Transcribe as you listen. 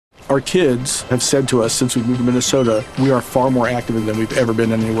Our kids have said to us since we moved to Minnesota, we are far more active than we've ever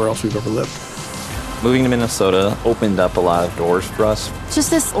been anywhere else we've ever lived. Moving to Minnesota opened up a lot of doors for us. Just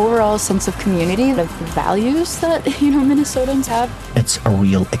this overall sense of community, of values that, Minnesotans have. It's a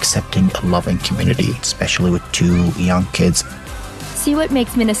real accepting, loving community, especially with 2 young kids. See what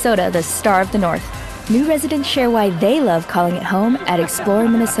makes Minnesota the star of the North. New residents share why they love calling it home at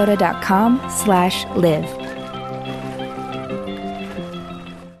exploreminnesota.com/live.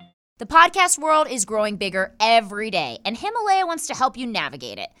 The podcast world is growing bigger every day, and Himalaya wants to help you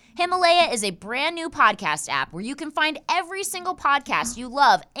navigate it. Himalaya is a brand new podcast app where you can find every single podcast you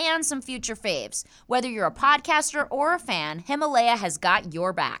love and some future faves. Whether you're a podcaster or a fan, Himalaya has got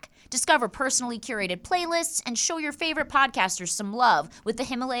your back. Discover personally curated playlists and show your favorite podcasters some love with the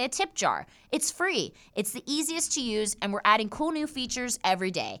Himalaya tip jar. It's free, it's the easiest to use, and we're adding cool new features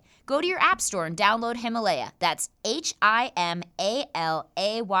every day. Go to your app store and download Himalaya. That's Himalaya.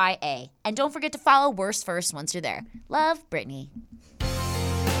 And don't forget to follow Worst First once you're there. Love, Brittany.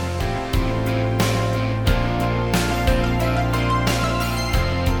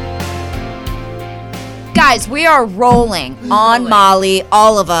 Guys, we are rolling on Molly,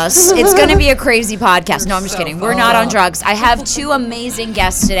 all of us. It's going to be a crazy podcast. No, I'm just kidding. We're not on drugs. I have 2 amazing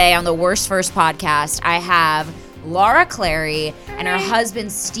guests today on the Worst First podcast. I have Laura Clary and her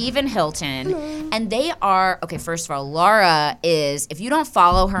husband, Stephen Hilton. And they are, okay, first of all, Laura is, if you don't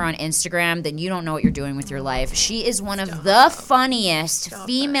follow her on Instagram, then you don't know what you're doing with your life. She is one of the funniest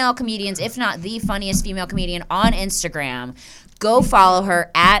female comedians, if not the funniest female comedian on Instagram. Go follow her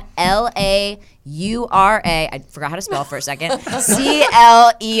at LAURA. I forgot how to spell for a second.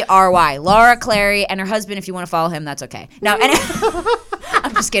 CLERY. Laura Clary, and her husband, if you want to follow him, that's okay. No, and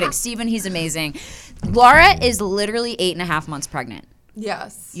I'm just kidding. Steven, he's amazing. Laura is literally 8.5 months pregnant.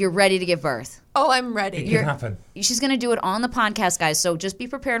 Yes. You're ready to give birth. Oh, I'm ready. It can happen. She's going to do it on the podcast, guys, so just be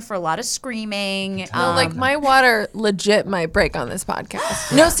prepared for a lot of screaming. My water legit might break on this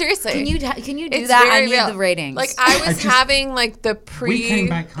podcast. No, seriously. Can you do that? I need the ratings. Like, I was having, like, the We came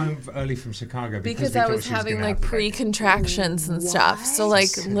back home early from Chicago because I was having, like, pre-contractions and stuff. So,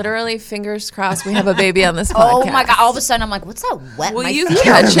 like, literally, fingers crossed, we have a baby on this podcast. Oh, my God. All of a sudden, I'm like, what's that wet? Will my you feet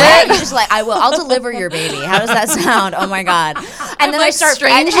catch are wet. it? You're just like, I will. I'll deliver your baby. How does that sound? Oh, my God. And then I'm I start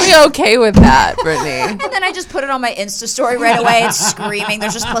strangely okay with that, Brittany. And then I just put it on my Insta story right away. It's screaming.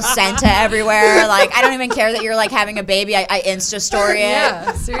 There's just placenta everywhere. Like, I don't even care that you're, like, having a baby. I Insta story it.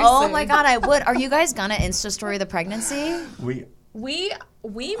 Yeah, seriously. Oh, my God, I would. Are you guys gonna Insta story the pregnancy? We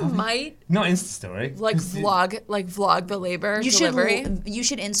might not Insta story. Vlog the labor delivery. You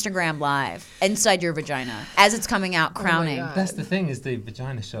should Instagram live inside your vagina as it's coming out, crowning. That's the thing, is the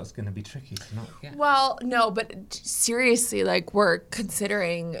vagina shot's going to be tricky to not get. Well, no, but seriously, like, we're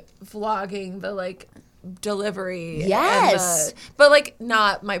considering vlogging the, like, delivery. Yes. But, like,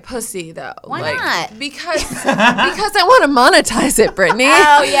 not my pussy, though. Why like, not? Because I want to monetize it, Brittany.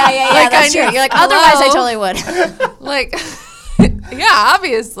 Oh, yeah, like, that's true. You're like, otherwise I totally would. Like... Yeah,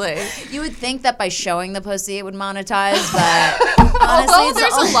 obviously. You would think that by showing the pussy it would monetize, but honestly,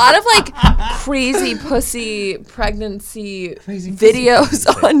 there's a lot of, like, crazy pussy pregnancy videos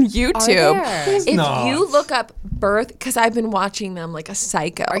on YouTube. If you look up birth, because I've been watching them like a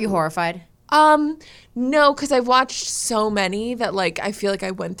psycho. Are you horrified? No, because I've watched so many that, like, I feel like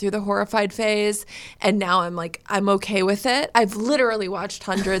I went through the horrified phase, and now I'm like, I'm okay with it. I've literally watched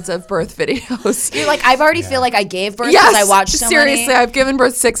hundreds of birth videos. You're like, I've already feel like I gave birth because I watched so seriously, many. I've given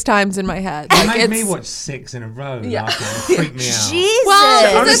birth 6 times in my head. You made me watch 6 in a row. Yeah. It freaked me out. Jesus.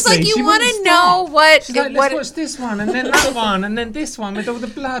 Well, it's like you want to know what. She's like, let's watch this one, and then that one, and then this one with all the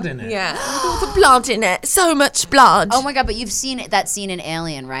blood in it. Yeah, with all the blood in it. So much blood. Oh my God! But you've seen that scene in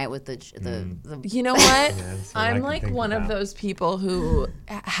Alien, right? With the You know what? I'm like one of those people who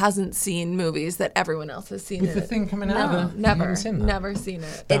hasn't seen movies that everyone else has seen. With the thing coming out? Never seen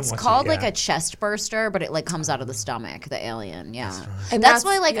it. It's called like a chest burster, but it like comes out of the stomach, the alien. Yeah. That's right. And that's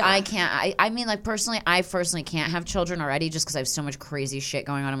why like I can't, I mean like I personally can't have children already just because I have so much crazy shit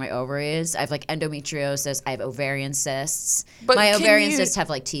going on in my ovaries. I have like endometriosis, I have ovarian cysts. But my ovarian cysts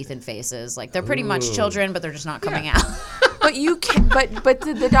have like teeth and faces. Like they're pretty much children, but they're just not coming out. But you can. But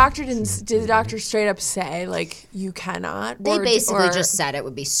did the doctor straight up say like you cannot? They basically just said it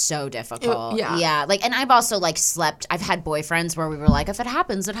would be so difficult. Yeah. Like, and I've also like slept. I've had boyfriends where we were like, if it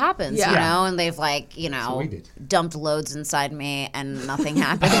happens, it happens. Yeah. You know, and they've like dumped loads inside me and nothing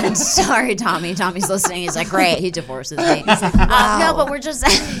happened. Sorry, Tommy. Tommy's listening. He's like, great. He divorces me. No, but we're just.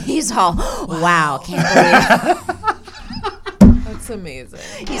 He's all wow. Can't believe. That's amazing.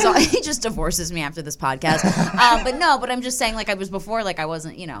 He just divorces me after this podcast. But I'm just saying, like, I was before, like, I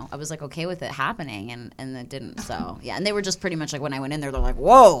wasn't, I was like okay with it happening, and it didn't. So yeah, and they were just pretty much like when I went in there, they're like,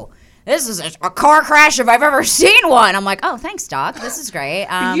 whoa. This is a car crash if I've ever seen one. I'm like, oh, thanks, Doc. This is great.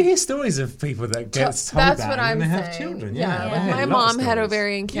 But you hear stories of people that get told That's that what and I'm they saying. have children. Yeah. I heard My a lot of mom had stories.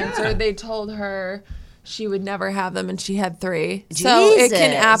 ovarian cancer. Yeah. They told her she would never have them, and she had 3. So it can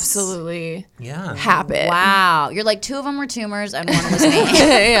Jesus. absolutely Yeah. happen. Wow. You're like 2 of them were tumors and 1 was me.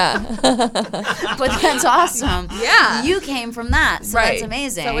 Yeah. But that's awesome. Yeah. You came from that. So that's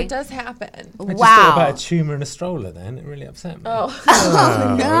amazing. So it does happen. I just thought Wow. about a tumour in a stroller then. It really upset me. Oh.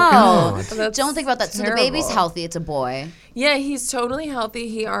 No. That's Don't think about that. So the baby's terrible. healthy. It's a boy. Yeah, he's totally healthy.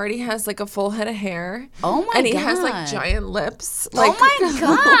 He already has like a full head of hair. Oh my And he God. has like giant lips. Like, Oh my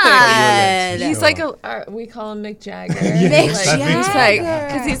God. He's like we call him Mick Jagger. Yes, like, that's he's Mick like, Jagger.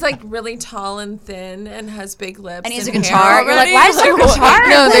 because he's like really tall and thin and has big lips. And he has a hair guitar. You're like, already. why is there a guitar?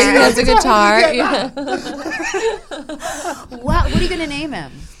 No, up he there? has a guitar. Yeah. What are you going to name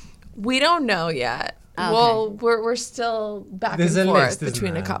him? We don't know yet. Okay. Well, we're still back There's and a forth list, isn't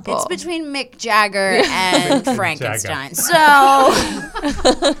between there? a couple. It's between Mick Jagger and Frankenstein. So,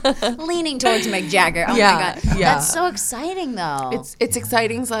 leaning towards Mick Jagger. Oh Yeah, my God. yeah. That's so exciting, though. It's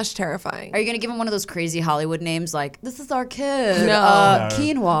exciting / terrifying. Are you going to give him one of those crazy Hollywood names like, this is our kid, No.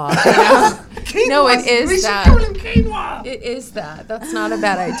 Quinoa? No, it is that. It is that. That's not a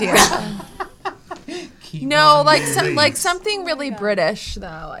bad idea. No, like something really British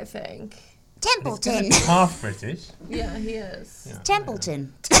though, I think. Templeton. Half British. Yeah, he is.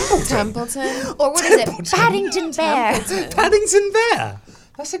 Templeton. Templeton. Or what is it? Paddington Bear. Paddington Bear.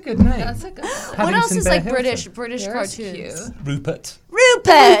 That's a good name. That's a good one. What else Paddington is Bear like Hilton. British There's cartoons? cute. Rupert.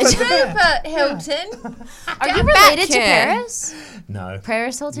 Rupert. Rupert Hilton. Are you related to kid. Paris? No.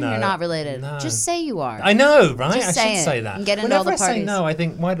 Paris Hilton? No. You're not related. No. Just say you are. I know, right? Just I say should it say that. and get into all Whenever the I say parties. no, I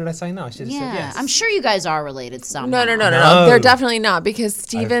think, why did I say no? I should have said yes. I'm sure you guys are related somehow. No. No. They're definitely not because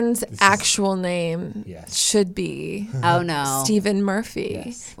Stephen's this is- actual name Yes. should be Oh no. Stephen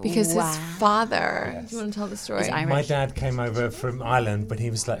Murphy because Wow. his father. Do you want to tell the story? Is Irish. My dad came over from Ireland when he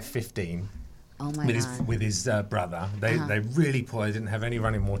was like 15 Oh my God. with his brother. They really poor. They didn't have any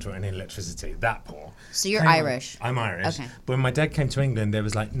running water or any electricity. That poor. So you're Came on- Irish. I'm Irish. Okay. But when my dad came to England, there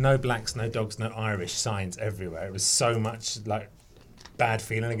was like no blacks, no dogs, no Irish signs everywhere. It was so much like bad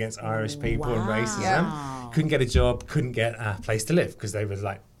feeling against Irish people and racism. Couldn't get a job, couldn't get a place to live because they were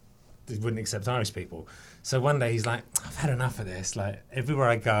like, they wouldn't accept Irish people. So one day he's like, I've had enough of this. Like everywhere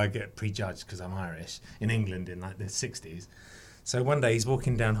I go, I get prejudged because I'm Irish in England in like the 60s. So one day he's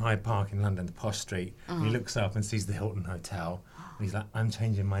walking down Hyde Park in London, the posh street, and he looks up and sees the Hilton Hotel. And he's like, I'm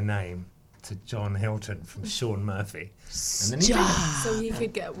changing my name to John Hilton from Sean Murphy. And then he did it. so he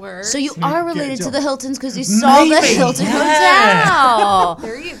could get worse. So you you are get a related to job. the Hiltons because you saw the Maybe, Hilton yeah. Hotel.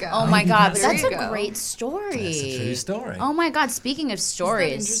 there you go. Oh my God, There that's you a go. great story. That's a true story. Oh my God, speaking of Isn't that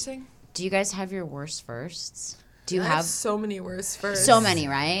stories, interesting? do you guys have your worst firsts? Do you I have have so many worse first. so many,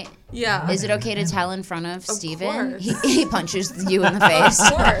 right? Yeah. Is it okay to tell in front of Steven? course. He punches you in the face.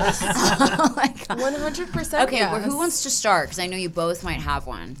 Of course. Oh my God. 100%. Okay, well, yes. who wants to start? Because I know you both might have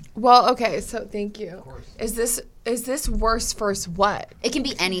one. Well, okay, so thank you. Is this worst first what? It can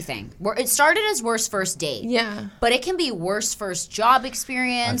be anything. It started as worst first date. Yeah. But it can be worst first job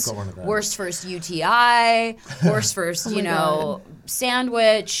experience, I've got one of those. worst first UTI, worst first,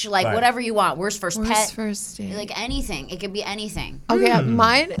 sandwich, like Right. whatever you want. Worst first Worst pet. first date. Like anything. It could be anything. Okay,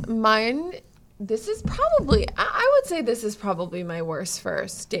 mine. This is probably. I would say this is probably my worst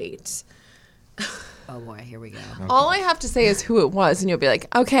first date. Oh boy, here we go. All I have to say is who it was, and you'll be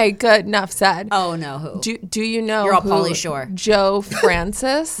like, okay, good, enough said. Oh no, who? Do you know? You're all who Pauly Shore. Joe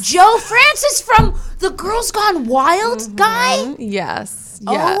Francis. Joe Francis from the Girls Gone Wild guy? Yes.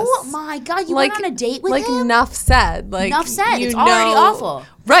 Oh my God, you went on a date with him? Enough said. Like Enough said. you It's already know- awful.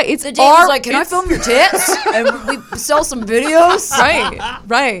 Right. It's The date was like, can I it's- film your tits? And we sell some videos?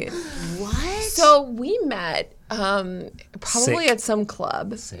 Right. What? So we met probably Sick. at some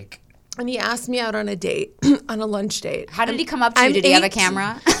club, Sick. and he asked me out on a date, on a lunch date. How did he come up to you? I'm Did he have a 18.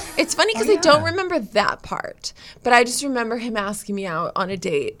 camera? It's funny because I don't remember that part, but I just remember him asking me out on a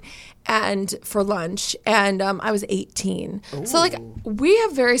date and for lunch, and I was 18. So like we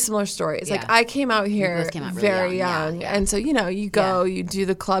have very similar stories. Like Yeah. I came out here both came out really very young, young, yeah. and so you go, you do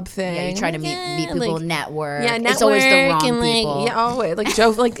the club thing. Yeah, you try to meet people, network. Yeah, It's always the network wrong and, like, people. Yeah, always like Joe,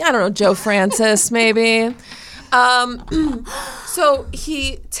 like I don't know, Joe Francis maybe. So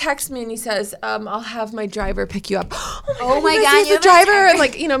he texts me and he says, "I'll have my driver pick you up." Oh my God, you he's the have a driver! driver. And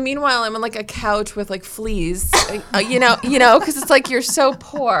like meanwhile, I'm on like a couch with like fleas, because it's like you're so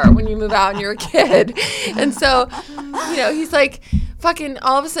poor when you move out and you're a kid, and so he's like, fucking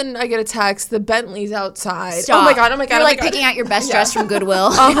all of a sudden I get a text. The Bentley's outside. Stop. Oh my god. You're like picking out your best dress from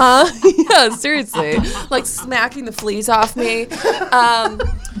Goodwill. Yeah, seriously. Like smacking the fleas off me.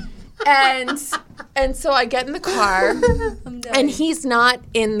 And so I get in the car, and he's not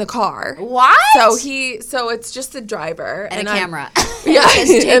in the car. What? So it's just the driver And a camera. Yeah, It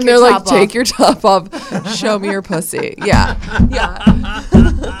says, "Take and your they're top like, "Take off." your top off, show me your pussy." Yeah.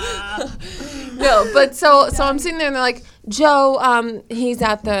 No, but so I'm sitting there, and they're like, "Joe, he's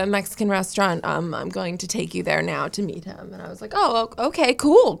at the Mexican restaurant. I'm going to take you there now to meet him." And I was like, "Oh, okay,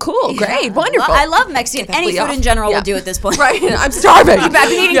 cool, great, wonderful." I love Mexican. Get that Any flea food off. in general Yeah. will do at this point. Right, I'm starving. I've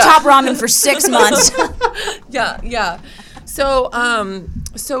been eating top ramen for 6 months. Yeah. So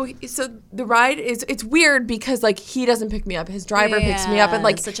the ride it's weird because like he doesn't pick me up, his driver picks me up, and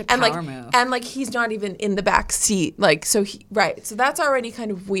like it's such a and power like move. and like he's not even in the back seat, like so that's already kind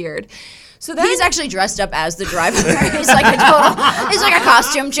of weird. So then He's actually dressed up as the driver. He's like a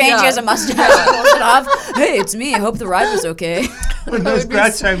costume change. He has a mustache. He pulls it off. Hey, it's me. I hope the ride was okay. With those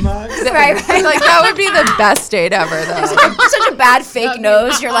Groucho Marx. right. like that would be the best date ever though. Such a bad fake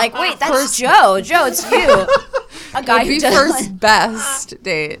nose. You're like, wait, that's Joe. Joe, it's you. A guy It'd who be does first best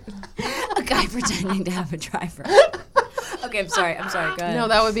date. a guy pretending to have a driver. Okay, I'm sorry. Go ahead. No,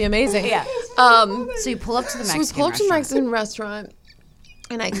 that would be amazing. Yeah. So So you pull up to the Mexican we pull up to the restaurant. Mexican restaurant.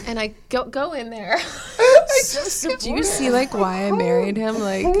 And I go in there. Do you see like why I married him?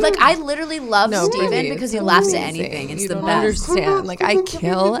 Like I literally love No, Steven Brittany, because it's he laughs at amazing. anything. It's You the don't best. understand. Like I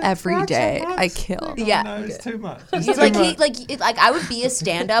kill every day. I kill. Yeah. No, it's too much. He's like I would be a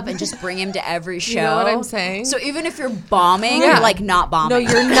stand-up and just bring him to every show. You know what I'm saying? So even if you're bombing, Yeah. you're like not bombing.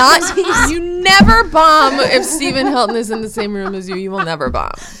 No, you're not. You never bomb if Stephen Hilton is in the same room as you. You will never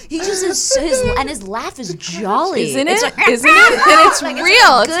bomb. He just his laugh is jolly. Isn't It's it? like, Isn't it? And it's Like, it's real.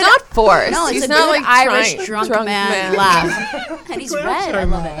 a It's good- not forced. No, it's He's a not good like Irish drunk man laugh. And he's red. I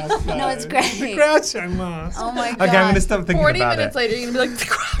love it. No, it's great. Groucho Marx. Oh my god. Okay, I'm going to stop thinking 40 about minutes it. later, you're gonna be like, the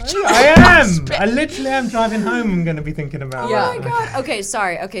Groucho. I literally am driving home. I'm going to be thinking about Yeah. it. Oh my god. Okay,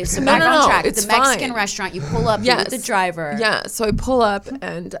 sorry. Okay, so No, back no, on no, track. it's The Mexican fine. restaurant. You pull up you're with the driver. Yeah, so I pull up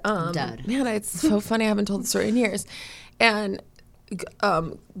and Dud. man, it's so funny. I haven't told the story in years. And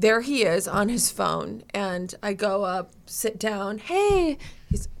there he is on his phone, and I go up, sit down. Hey,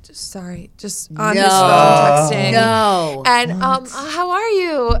 he's just on his phone texting. No. And how are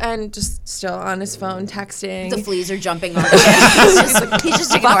you? And just still on his phone texting. The fleas are jumping on him. He's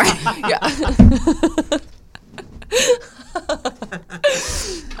just ignoring. Yeah.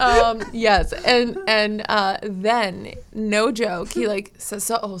 Yes, and then no joke, he like says,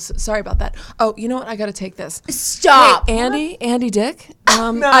 sorry about that. Oh, you know what? I gotta take this. Stop. Hey, Andy Dick.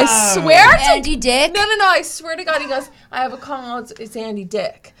 I swear to Andy Dick. No, I swear to God, he goes, I have a call. It's Andy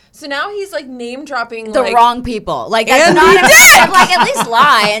Dick. So now he's like name dropping The like, wrong people. Like that's Andy not Dick! like at least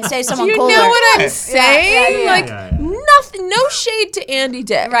lie and say someone Do you cooler. know what I'm saying? yeah. Like Yeah. nothing, no shade to Andy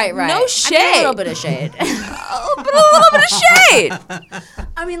Dick. Right. No shade. I mean, a little bit of shade. But a little bit of shade.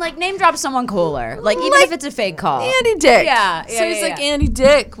 I mean, like name drop someone cooler. Like even if it's a fake call. Andy Dick. Yeah, So he's yeah, like, yeah. Andy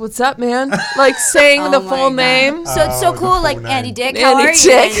Dick, what's up, man? Like saying the Oh my full God. name. So it's so the cool, full like name. Andy Dick. How Andy are you?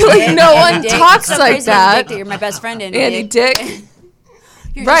 Dick. Andy Like, Dick, no Andy one Dick. talks It's so like crazy, that. Andy Dick, you're my best friend, Andy, Andy Dick.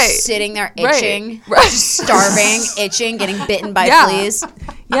 You're Right. just sitting there Right. itching, Right. just starving, itching, getting bitten by Yeah. fleas.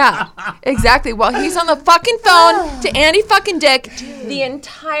 Yeah, exactly. While he's on the fucking phone to Andy fucking Dick the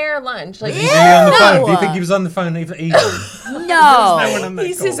entire lunch. Like, He's really on the phone. Do you think he was on the phone even? No. No one on that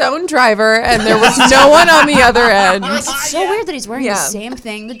he's call. his own driver, and there was no one on the other end. It's so weird that he's wearing Yeah. the same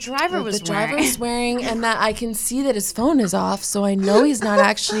thing the driver was The driver wearing. is wearing, and that I can see that his phone is off, so I know he's not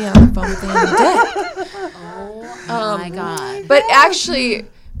actually on the phone with Andy Dick. Oh my god. But actually,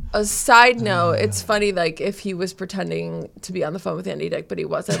 a side note, it's funny, like, if he was pretending to be on the phone with Andy Dick, but he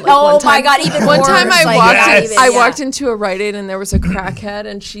wasn't. Like, Oh one my time- God, even One worse. time I Like, walked, yes. I yeah. walked into a Rite Aid, and there was a crackhead,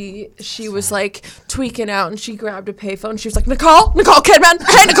 and she was like tweaking out, and she grabbed a payphone. She was like, Nicole Kidman,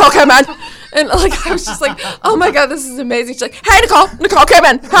 hey Nicole Kidman, and like I was just like, oh my God, this is amazing. She's like, hey Nicole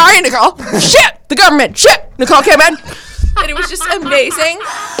Kidman, how are you, Nicole? Shit, the government, shit, Nicole Kidman. And it was just amazing,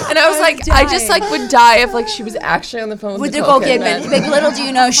 and I was like, I just like would die if like she was actually on the phone With with Nicole Kidman. Like, little do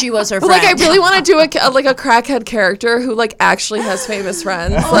you know she was her But friend. like, I really want to do like a crackhead character who like actually has famous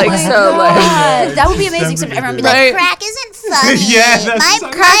friends. Oh like, my so like, God. That would be amazing. Except everyone would be like, Right. crack isn't funny. Yeah, that's so-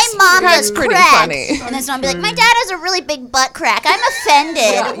 my mom Crack's does pretty crack. funny. And then someone be like, my dad has a really big butt crack. I'm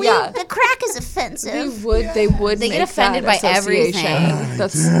offended. Yeah. The crack is offensive. They would They get make offended that by association. everything.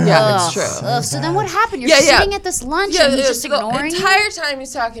 That's true. Ugh, so then what happened? You're Yeah, yeah. sitting at this lunch and he's just ignoring the you? entire time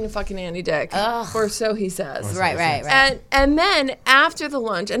he's talking to fucking Andy Dick, or so he says. Right. And then after the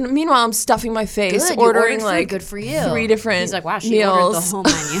lunch, and meanwhile I'm stuffing my face, Good, you ordering ordered food. like Good for you. 3 different He's like, wow, she meals. ordered the whole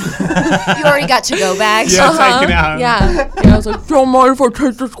menu. You already got to-go bags. Yeah, take it out. Yeah, I was like, don't mind if I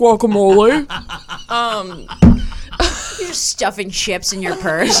take this guacamole. You're just stuffing chips in your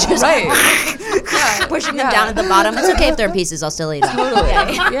purse. Just Right. pushing them down at the bottom. It's okay if they're pieces. I'll still eat them. Totally.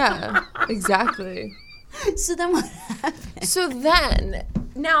 Yeah, exactly. So then what? So then,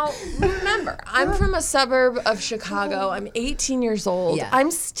 now remember, I'm from a suburb of Chicago. I'm 18 years old. Yeah. I'm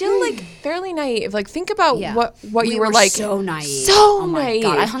still like fairly naive. Like think about Yeah. what We you were like. so naive. So Oh my naive.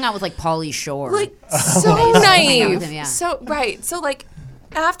 God. I hung out with like Pauly Shore. Like so hang out naive. with him, yeah. So right. So like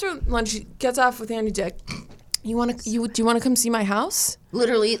after lunch, he gets off with Andy Dick. Do you want to come see my house?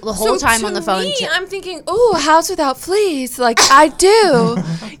 literally the whole time to on the phone. Me, I'm thinking, oh, a house without fleas. Like I do,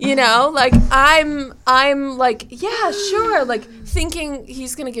 you know. Like I'm like, yeah, sure. Like thinking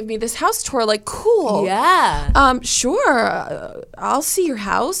he's gonna give me this house tour. Like cool. Yeah. Sure. I'll see your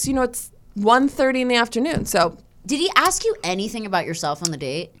house. You know, it's 1:30 in the afternoon. So. Did he ask you anything about yourself on the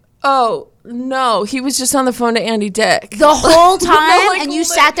date? Oh no, he was just on the phone to Andy Dick The whole time, like, and you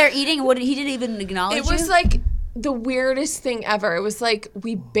sat there eating. What? He didn't even acknowledge It you. was like the weirdest thing ever. It was like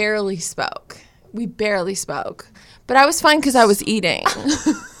we barely spoke. But I was fine because I was eating.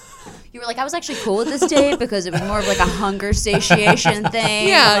 You were like, I was actually cool with this date because it was more of like a hunger satiation thing.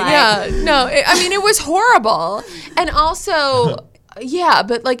 Yeah. No, it was horrible. And also, yeah,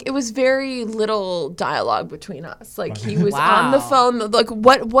 but like it was very little dialogue between us. Like he was on the phone. Like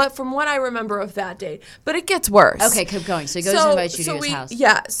what from what I remember of that date. But it gets worse. Okay, keep going. So he goes and invites you to his house.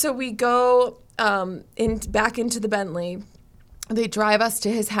 Yeah. So we go back into the Bentley. They drive us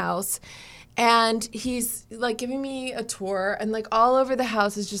to his house. And he's like giving me a tour, and like all over the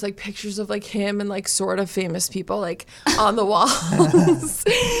house is just like pictures of like him and like sort of famous people like on the walls.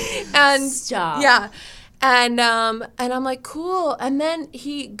 And Stop. yeah. And I'm like, cool. And then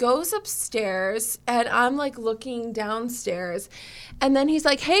he goes upstairs and I'm like looking downstairs. And then he's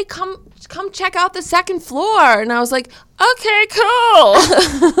like, hey, come check out the second floor. And I was like, okay, cool.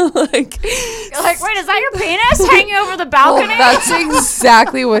 You're like, wait, is that your penis hanging over the balcony? Well, that's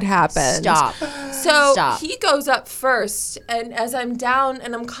exactly what happened. Stop. So Stop. he goes up first, and as I'm down,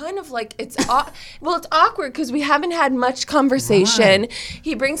 and I'm kind of like, it's awkward because we haven't had much conversation. Right.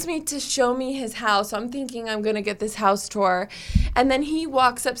 He brings me to show me his house. I'm thinking I'm going to get this house tour. And then he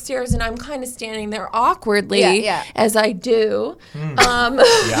walks upstairs, and I'm kind of standing there awkwardly, as I do. And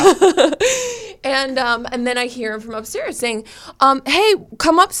then I hear him from upstairs saying, hey,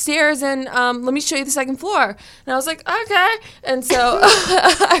 come upstairs and let me show you the second floor. And I was like, okay. And so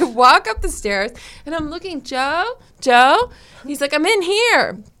I walk up the stairs and I'm looking, Joe. He's like, I'm in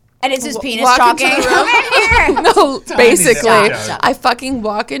here. And it's his penis talking. I'm in here. No, basically. Stop. I fucking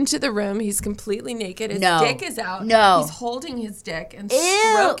walk into the room. He's completely naked. His dick is out. No. He's holding his dick and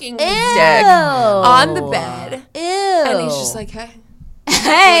stroking his Ew. dick on the bed. Ew. And he's just like, hey. What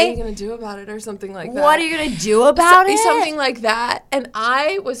are you going to do about it or something like that? What are you going to do about it? Something like that. And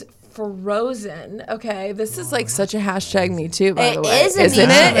I was frozen. Okay, this is like such a hashtag Me Too, by the way. Isn't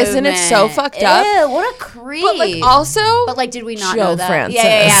it? Isn't it so fucked up? Ew, what a creep. But like also, did we not Joe know that? Francis.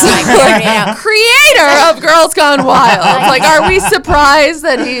 Yeah. Like, creator of Girls Gone Wild. Like, are we surprised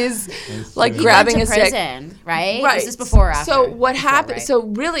that he's like grabbing his dick? Prison, right? Right. Is this before or after? So what happened? Right? So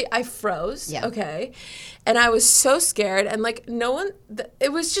really, I froze. Yeah. Okay, and I was so scared, and like no one.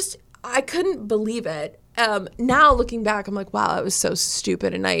 It was just I couldn't believe it. Now looking back, I'm like, wow, I was so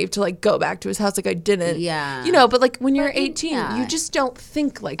stupid and naive to like go back to his house like I didn't. Yeah. You know, but like when you're 18, you just don't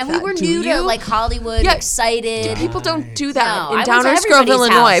think like and that. And we were new to like Hollywood, excited. People don't do that. No, In Downers Grove,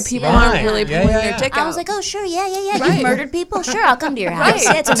 Illinois, people aren't really pulling their dick out. I was like, oh, sure, yeah. Right. You've murdered people? Sure, I'll come to your house.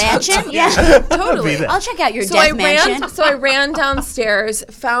 Right. Yeah, it's a mansion. Yeah. Totally. I'll check out your death mansion. So I ran downstairs,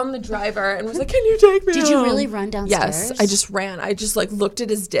 found the driver, and was like, can you take me Did home? You really run downstairs? Yes, I just ran. I just like looked at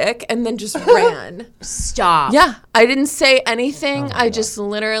his dick and then just ran. Stop. Yeah. I didn't say anything. I just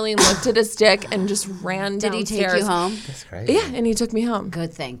literally looked at his dick and just ran downstairs. Did he take you home? That's crazy. Yeah, and he took me home.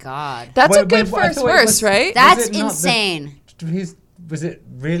 Good, thank God. That's a good first verse, right? That's insane. Was it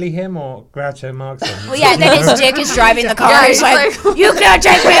really him or Groucho Marx? Well, yeah, then his dick is driving the car. Yeah, he's like, you can't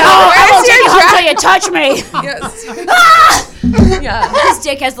take me home. I won't take you home until you touch me. Yes. Yeah. His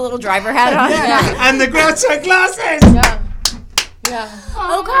dick has the little driver hat on. Yeah. And the Groucho glasses. Yeah. Yeah.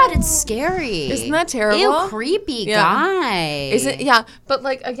 Oh God, it's scary. Isn't that terrible? Ew, creepy guy. Is it? Yeah, but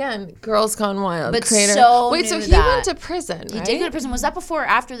like again, Girls Gone Wild. But creator. so Wait, so knew he that. went to prison, He right? did go to prison. Was that before or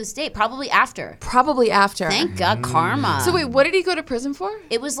after this date? Probably after. Probably after. Thank God, karma. So wait, what did he go to prison for?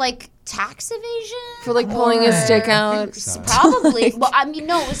 It was like tax evasion For like pulling his dick out. Probably. Well, I mean,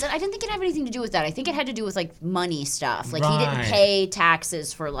 no, I didn't think it had anything to do with that. I think it had to do with like money stuff. Like he didn't Right. pay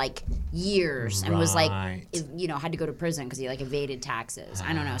taxes for like years and was like, Right. had to go to prison because he like evaded taxes.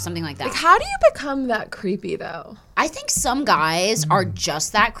 I don't know, something like that. Like, how do you become that creepy though? I think some guys are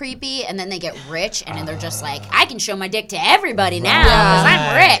just that creepy, and then they get rich, and then they're just like, I can show my dick to everybody now because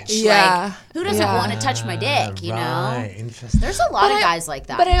I'm rich. Yeah. Like, who doesn't want to touch my dick? You know. Right, interesting. There's a lot of guys like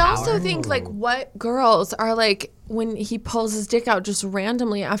that. But I in also power. think like what girls are like when he pulls his dick out just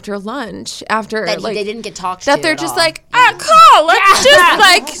randomly after lunch after that like they didn't get talked that to they're at just all. like cool, let's just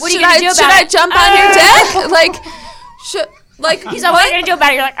like What are you should gonna I do should about I it? jump on your dick like should like He's like, what are you gonna do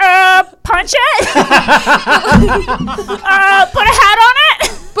about it? You're like, punch it? Put a hat on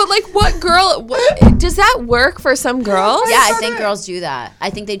it? but like what girl does that work for some girls? Yeah, I think girls do that. I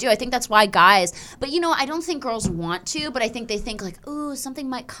think they do. I think that's why guys, but I don't think girls want to, but I think they think like, ooh, something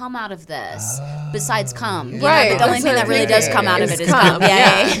might come out of this besides cum. Right. But the only That's thing what that I'm really does come out of it thinking. is cum.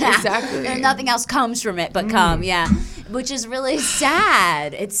 Yeah. Exactly. And nothing else comes from it but cum. Yeah. Which is really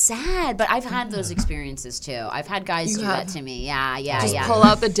sad. It's sad, but I've had those experiences too. I've had guys do that to me. Yeah. Just pull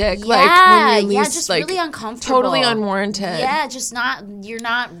out the dick Yeah, like when you least just like really uncomfortable. totally unwarranted. Yeah, just you're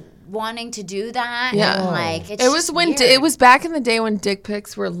not wanting to do that. Yeah. And like it's It was just when weird. it was back in the day when dick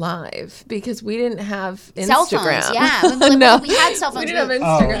pics were live because we didn't have Instagram. Cell phones, yeah. No. We had cell phones. We didn't have We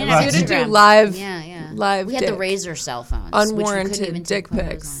Instagram. didn't have We had to do Instagram. live. Yeah. Live. We had the dick. Razor cell phones. Unwarranted which we couldn't even dick take photos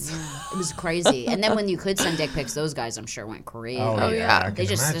pics. on. Yeah. It was crazy. And then when you could send dick pics, those guys I'm sure went crazy. Oh, yeah. I They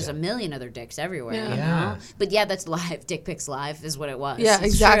can there's imagine. a million other dicks everywhere, you Yeah. know? But yeah, that's live. Dick pics live is what it was. Yeah, It's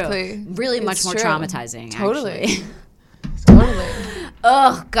exactly. true. Really much It's more true. traumatizing, Totally. actually. Totally.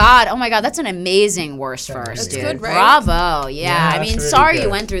 Oh God! Oh my God! That's an amazing worst first, dude. good, right? Bravo! Yeah, I that's mean, really sorry good. you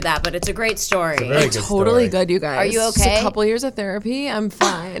went through that, but it's a great story. Very good Totally story. good, you guys. Are you Just okay? a couple years of therapy, I'm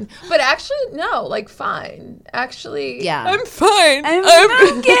fine. But actually, no, like fine. Actually, Yeah. I'm fine. I'm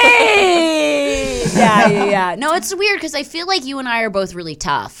okay. Yeah. No, it's weird because I feel like you and I are both really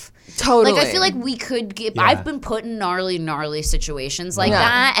tough. Totally. Like I feel like we could get. Yeah. I've been put in gnarly situations like Yeah.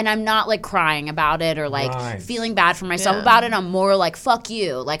 that, and I'm not like crying about it or like Right. feeling bad for myself Yeah. about it. I'm more like fuck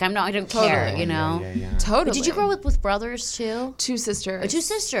you. Like I don't care. Totally. You know. Yeah. totally. But did you grow up with brothers too? two sisters? Two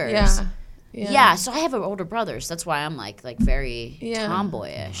sisters. Yeah. Yeah, so I have older brothers. That's why I'm like very Yeah.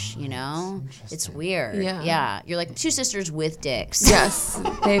 tomboyish, you know? It's weird. Yeah. You're like two sisters with dicks. Yes,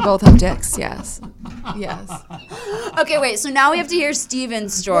 they both have dicks. Yes. Okay, wait. So now we have to hear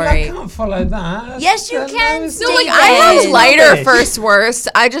Steven's Well, I story. can't follow that. Yes, you can, No, Steven. like I have Steven. lighter Rubbish. first worst.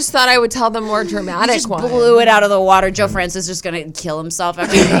 I just thought I would tell the more dramatic just one. blew it out of the water. Joe Francis is just gonna kill himself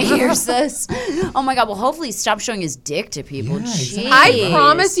after he hears this. Oh my God! Well, hopefully, he stops showing his dick to people. Yeah, exactly. I Jeez.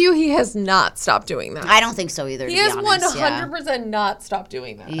 promise you, he has not stopped doing that. I don't think so either. He to be has honest. 100% not stopped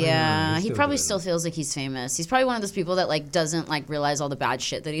doing that. Yeah, he still probably doing still feels like he's famous. He's probably one of those people that like doesn't like realize all the bad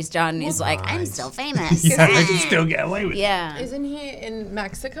shit that he's done. And he's like, I'm still famous. Yeah, they can still get away with it. Yeah. Isn't he in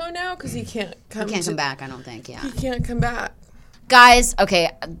Mexico now? Because he can't come. He can't come back, I don't think. Yeah. He can't come back. Guys, okay.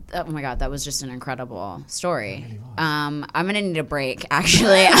 Oh my God, that was just an incredible story. I'm gonna need a break.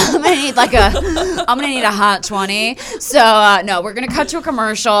 Actually, I'm gonna need a hot 20. So no, we're gonna cut to a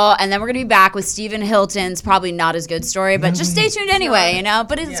commercial, and then we're gonna be back with Stephen Hilton's probably not as good story, but just stay tuned anyway. You know,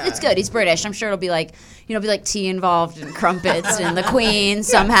 but it's good. He's British. I'm sure it'll be like be like tea involved and crumpets and the Queen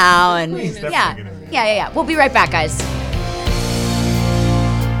somehow, and yeah. We'll be right back, guys.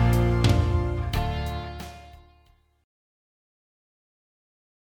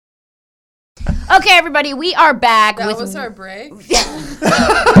 Okay, everybody, we are back That with. was our break.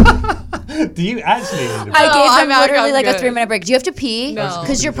 Do you actually need a I gave I'm them out, literally I'm like a good. 3-minute break. Do you have to pee? No.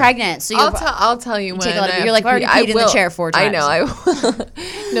 Because you're pregnant, so you're. I'll tell you when. take a lot of- I you're have like to already pee. I peed in the will. chair 4 I times. know. I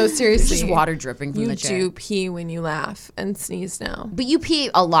will. No, seriously. Just water dripping from You the chair. do pee when you laugh and sneeze now. But you pee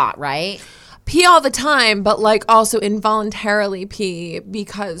a lot, right? Pee all the time, but like also involuntarily pee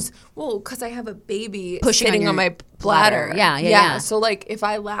because I have a baby Pushing sitting on on your my bladder. Yeah. So like if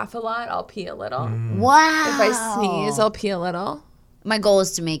I laugh a lot, I'll pee a little. Wow. If I sneeze, I'll pee a little. My goal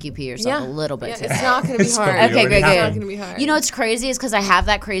is to make you pee yourself a little bit today. It's not going to be hard. probably Okay, great, already good. It's not happened. going to be hard. You know what's crazy is because I have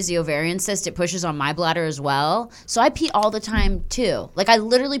that crazy ovarian cyst. It pushes on my bladder as well. So I pee all the time too. Like I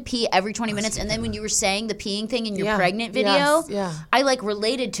literally pee every 20 minutes. And then when you were saying the peeing thing in your Yeah. pregnant video, Yes. Yeah. I like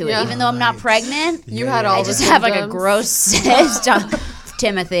related to it. Yeah. Even though I'm not pregnant, You had all I the just have like a symptoms. gross cyst on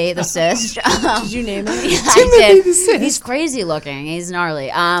Timothy the cyst. Did you name him? I did. He's crazy looking. He's gnarly.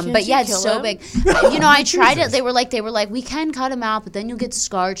 But yeah, it's so big. I tried it. They were like, we can cut him out, but then you'll get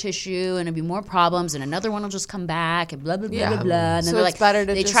scar tissue and it'll be more problems, and another one will just come back and blah blah blah blah blah. And then So they're it's better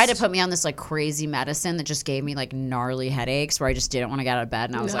to they just- tried to put me on this like crazy medicine that just gave me like gnarly headaches where I just didn't want to get out of bed,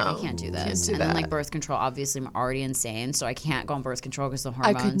 and I was like, I can't do this. do And then that. like birth control, obviously I'm already insane, so I can't go on birth control because the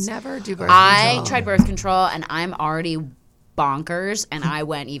I hormones. could never do birth I control. tried birth control and I'm already bonkers, and I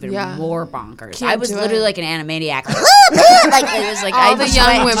went even more bonkers. Can't I was do literally it. like an animaniac. Like it was like All I the just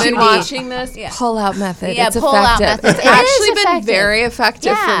young went women too watching deep. this, pull-out method. Yeah, it's pull-out effective. method. It's It is actually been effective. very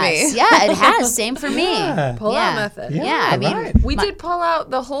effective for me. Yeah, it has. Same for me. Pull-out method. Yeah, I mean, right. We did pull out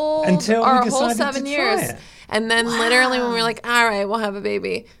the whole Until we our whole decided 7 to years, try it. and then literally when we were like, all right, we'll have a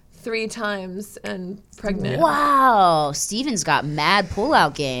baby, 3 times and pregnant. wow, Steven's got mad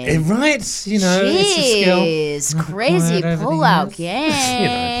pull-out game. Right, it's a skill. Jeez, I've crazy acquired over the pull-out years.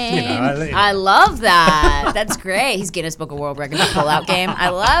 game. I love that. That's great. He's Guinness Book of World Record for pull-out game. I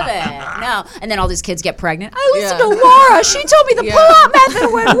love it. No, and then all these kids get pregnant. I listened to Laura. She told me the pull-out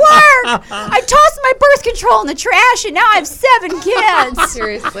method would work. I tossed my birth control in the trash, and now I have 7 kids.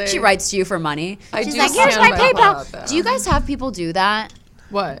 Seriously. She writes to you for money. I She's do like, here's stand my by pull-out, PayPal. though. Do you guys have people do that?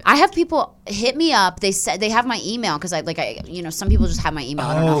 What? I have people hit me up. They said they have my email because some people just have my email.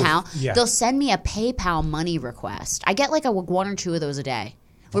 I don't know how. yeah. They'll send me a PayPal money request. I get like 1 or 2 of those a day.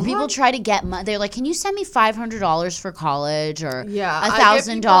 Where people try to get money. They're like, can you send me $500 for college or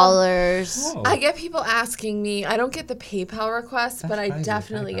 $1,000? I get people asking me. I don't get the PayPal requests, but I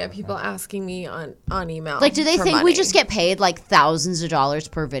definitely get people asking me on email. Like, do they for think we money. just get paid like thousands of dollars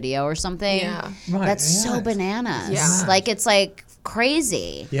per video or something? Yeah. Right, That's so yeah. bananas. Yeah. Like, it's like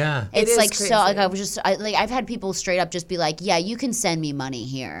crazy. Yeah. It's is like so like crazy. I've had people straight up just be like, yeah, you can send me money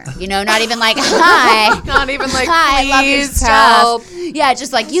here. Not even like, hi. Not even like, Hi, I love your please stuff. help. Yeah,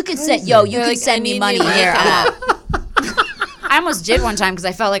 just like you can send you They're can like, send I me need money new here. makeup. I almost did one time because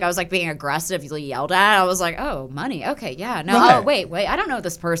I felt like I was like being aggressively yelled at. I was like, oh, money. Okay, yeah. No, Right. oh, wait. I don't know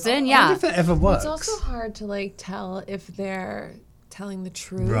this person. I wonder Yeah. if that ever works. It's also hard to like tell if they're telling the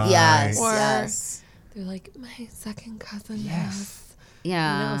truth. Right. Yes. Or Yes. they're like, my second cousin has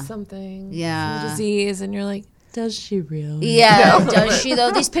Yeah. something, Yeah. some disease, and you're like, does she really? Yeah, does she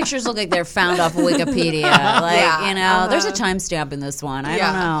though? These pictures look like they're found off of Wikipedia. Like, Yeah, there's a timestamp in this one. I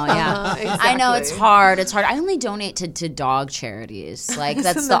Yeah. don't know. Yeah. I know it's exactly. hard. It's hard. I only donate to dog charities. Like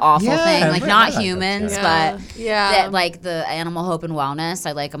that's the awful Yeah, thing. Like right, not I like that humans, too. but Yeah. that like the Animal Hope and Wellness.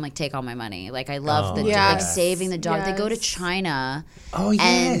 I'm like take all my money. Like I love the like Yes. saving the dog. They go to Yes. China. Oh,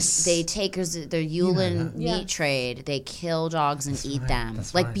 And yes. they take their Yulin meat trade. They kill dogs and eat them.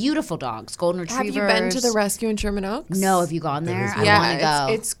 that's Like right. beautiful dogs, golden Have retrievers. you been to the rescue in Sherman Oaks? No, have you gone there? I Yeah, want to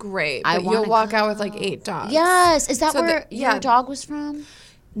go. it's great. I But you'll wanna walk out with like 8 dogs. Yes, is that So where your yeah. dog was from?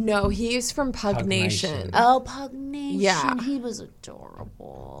 No, he's from Pug Pug Nation. Nation. Oh, Pug Nation. Yeah. He was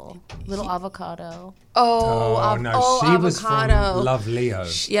adorable. Little avocado. Oh, no, she was avocado. from Love Leo.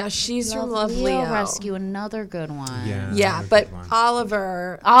 Yeah, she's from Love Leo. Rescue, another good one. Yeah, another but good one.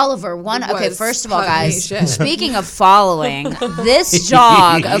 Oliver. Oliver, okay, Was first of all, Pug guys, Nation. speaking of following, this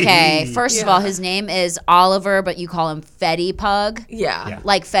dog, okay, first of all, his name is Oliver, but you call him Fetty Pug. Yeah.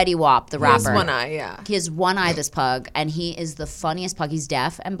 Like Fetty Wap, the He has rapper. one eye, yeah. He has one eye, this pug, and he is the funniest pug. He's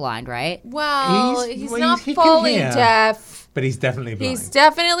deaf and blind, right? Well, He's- he's well, not he can fully hear. deaf. But he's definitely blind. He's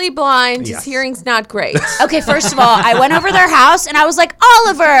definitely blind. Yes. His hearing's not great. Okay, first of all, I went over their house and I was like,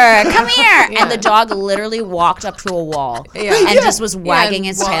 Oliver, come here. And the dog literally walked up to a wall and just was wagging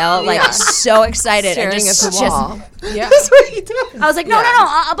his tail, like so excited. Staring and just, at the wall. Yeah. I was like, no,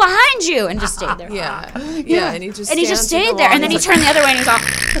 behind you. And just stayed there. Yeah. Yeah. And he just And he just stayed there. And then he turned the other way and he was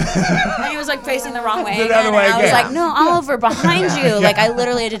all, and he was like facing the wrong way. The again. other way and I was again. like, no, Oliver, behind you. Like I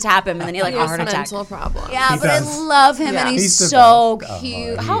literally had to tap him and then he like He a has heart attack. mental problem. Yeah, He but does. I love him Yeah. and he's He's the so best. Oh,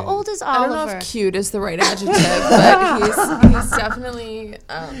 cute. he How is. old is I Oliver? don't know if cute is the right adjective, but he's definitely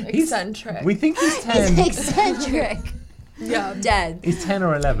eccentric. We think he's 10. Eccentric. Yeah. Dead. He's 10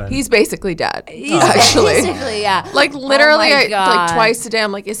 or 11. He's basically dead. He's actually. basically, yeah. Like literally, Oh my like God. twice a day,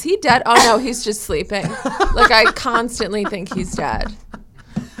 I'm like, is he dead? Oh no, he's just sleeping. Like I constantly think he's dead.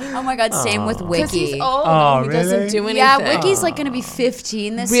 Oh my God, same with Because he's Wiki. old Oh, and he doesn't really? do anything. Yeah, Wiki's like gonna be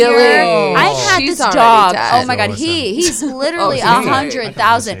 15 this Really? year. Oh. I had She's this already dog. dead. Oh my God, Awesome. he's literally Oh, she's already-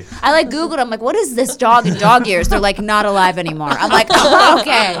 100,000. I like Googled. I'm like, what is this dog in dog years? They're like not alive anymore. I'm like, oh,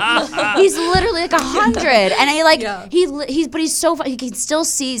 okay. He's literally like 100, and I like but he's so fun. He can still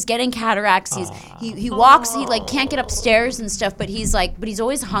see. He's getting cataracts. He walks. He like can't get upstairs and stuff. But he's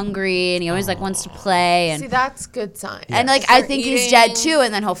always hungry and he always like wants to play and. See, that's good sign. And like I think he's dead too,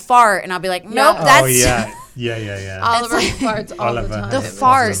 and then he'll fart, and I'll be like, nope, Yeah. that's Oh, yeah. Oliver farts all the time. The It's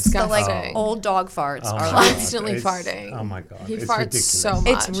farts, the disgusting. old dog farts are like Constantly farting. Oh my God. He it's farts ridiculous. so much.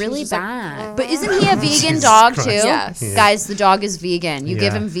 It's really He's just like, bad. But isn't he a vegan dog too? Yes. Guys, the dog is vegan. You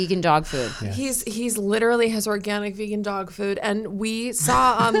give Yeah. him vegan dog food. He's literally has organic vegan dog food, and we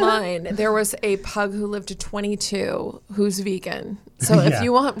saw online there was a pug who lived to 22 who's vegan. So if Yeah.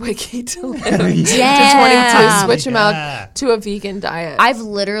 you want Wiki to live to 22, Damn. switch him out to a vegan diet. I've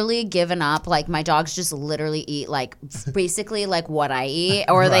literally given up. Like my dogs just literally eat like basically like what I eat,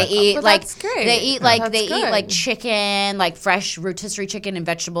 or they eat But like that's great. they eat like That's they eat good. like chicken, like fresh rotisserie chicken and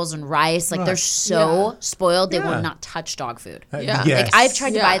vegetables and rice. Like they're Right. so spoiled they will Yeah. not touch dog food. Yeah. Yes. Like I've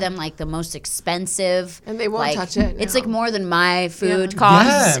tried to Yeah. buy them like the most expensive, And they won't like, touch it It's now. like more than my food Yeah.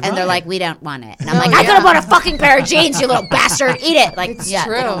 costs, Yeah, and they're right. like, we don't want it. And I'm like, No, I could yeah. have bought a fucking pair of jeans, you little bastard. Eat it. Like, It's yeah,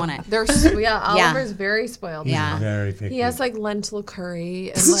 true. they don't want it. They're Oliver's very spoiled. Yeah. Very picky. He has like lentil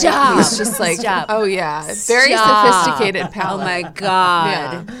curry and Stop. like he's just like Stop. oh yeah, very Stop. sophisticated Oh palate. my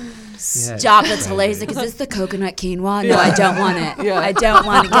god. Yeah. Stop, that's hilarious. Like, is this the coconut quinoa? No, I don't want it. Yeah. I don't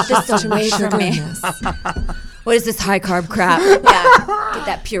want it. Get this away from me. What is this high carb crap? Yeah. Get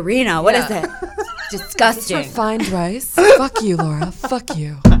that Purina. What is it? Disgusting. Refined rice. Fuck you, Laura. Fuck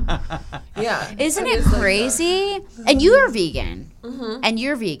you. Yeah. Isn't it crazy? And you are vegan. And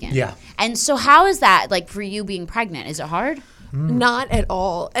you're vegan. Yeah. And so how is that like for you being pregnant? Is it hard? Not at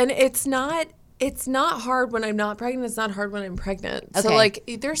all. And it's not hard when I'm not pregnant. It's not hard when I'm pregnant. So Okay.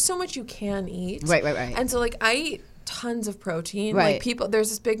 like there's so much you can eat. Right. And so like I eat tons of protein. Right. Like there's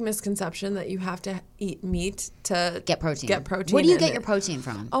this big misconception that you have to eat meat to Get protein. Where Where do you get your protein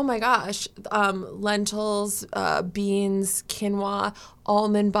from? Oh my gosh, lentils, beans, quinoa,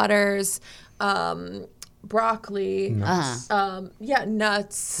 almond butters, broccoli, nuts,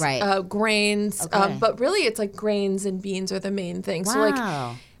 Right. grains. Okay. But really, it's like grains and beans are the main thing. So like,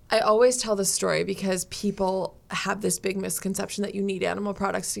 Wow. I always tell this story because people have this big misconception that you need animal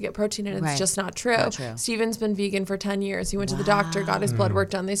products to get protein, and it's Right. just not true. Not true. Steven's been vegan for 10 years. He went to the doctor, got his blood work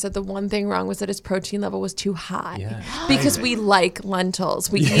done. They said the one thing wrong was that his protein level was too high. Yeah. Because we like lentils.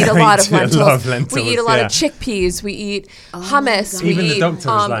 We Yeah, eat a we lot of do lentils. love We lentils, eat a lot yeah. of chickpeas. We eat hummus. We Even the eat doctor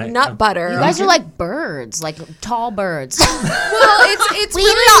was like, nut butter. You guys are like birds, like tall birds. well, it's We eat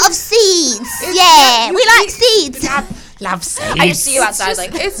a lot of seeds. Yeah, we like seeds. Love seeds. I just see you outside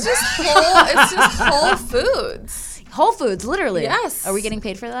like it's just whole foods. Whole Foods, literally. Yes. Are we getting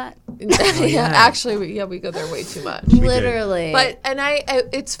paid for that? Yeah, actually, we go there way too much. Literally. But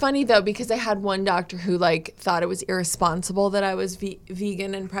it's funny though because I had one doctor who like thought it was irresponsible that I was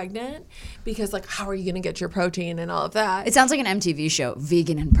vegan and pregnant because like how are you gonna get your protein and all of that? it sounds like an MTV show,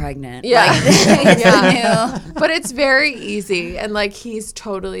 Vegan and Pregnant. Yeah. Like, it's Yeah. the new. But it's very easy and like he's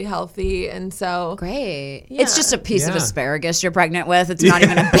totally healthy and so. Great. Yeah. It's just a piece of Yeah. asparagus you're pregnant with. It's not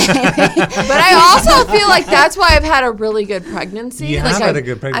even a baby. But I also feel like that's why I've had a really good pregnancy. You like have had I've, a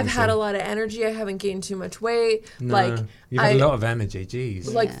good pregnancy. I've had a lot of energy. I haven't gained too much weight. No, Like you've had a lot of energy.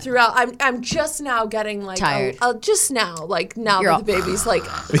 Jeez. like throughout I'm just now getting like Tired. just now like now You're that the baby's like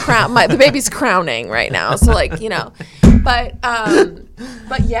the baby's crowning right now, so like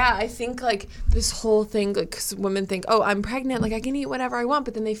but yeah, I think like this whole thing like 'cause women think, oh, I'm pregnant, like I can eat whatever I want,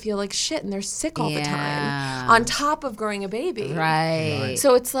 but then they feel like shit and they're sick all the Yeah. time on top of growing a baby. Right.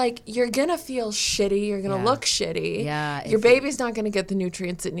 So it's like you're gonna feel shitty, you're gonna Yeah. look shitty. Yeah, Your if- baby's not gonna get the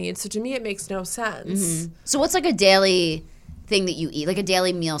nutrients it needs. So to me it makes no sense. So what's like a daily thing that you eat, like a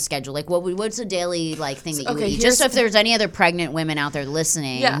daily meal schedule? Like what's a daily like thing that you Okay, eat? Just here's- so if there's any other pregnant women out there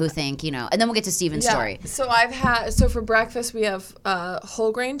listening Yeah. who think, and then we'll get to Steven's story. So for breakfast we have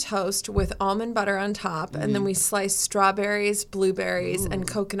whole grain toast with almond butter on top, and then we slice strawberries, blueberries, and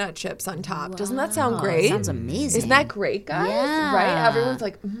coconut chips on top. Doesn't that sound great? Sounds amazing. Isn't that great, guys? Yeah. Right? Everyone's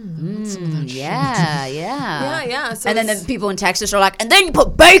like, Yeah. yeah. So And then it's- the people in Texas are like, and then you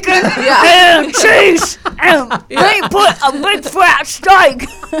put bacon and cheese and then you put a big fat steak.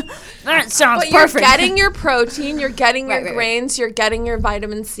 That sounds but you're perfect. getting your protein, you're getting your Right, right. grains, you're getting your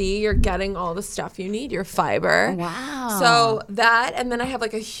vitamin C, you're getting all the stuff you need, your fiber. Wow. So that, and then I have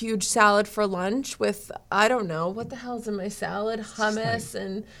like a huge salad for lunch with, I don't know, what the hell's in my salad? Hummus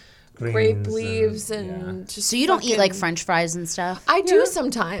and grape Greens leaves and- and just So you don't eat like fucking- French fries and stuff? I do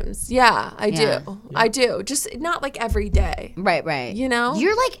sometimes. Yeah, I Yeah. do. I do. Just not like every day. Right. You know?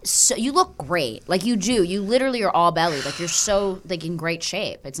 You're like, you look great. Like you do. You literally are all belly. Like you're so like in great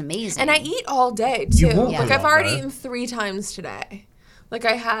shape. It's amazing. And I eat all day too. walk a Like lot, I've already though. eaten 3 times today. Like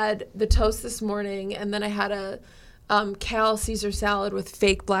I had the toast this morning, and then I had a kale Caesar salad with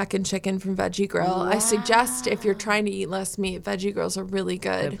fake blackened chicken from Veggie Grill. I suggest if you're trying to eat less meat, Veggie Grill's a really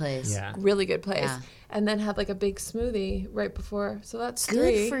good place. Yeah. Really good place. Yeah. And then have like a big smoothie right before. So that's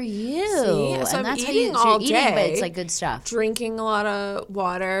Good 3. for you. See? So and I'm that's eating how all you're eating, but day. it's like good stuff. Drinking a lot of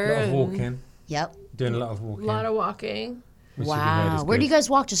water. A lot of and walking. Yep. Doing a lot of walking. A lot of walking. which you've heard Wow. is Where do good. you guys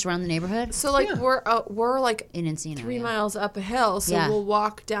walk? Just around the neighborhood? So like we're like In Encino. 3 yeah. miles up a hill. So Yeah. we'll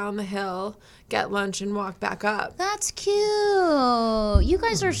walk down the hill, get lunch, and walk back up. That's cute. You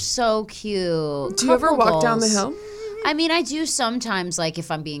guys are so cute. Do you ever walk down the Couples. hill? I mean, I do sometimes, like if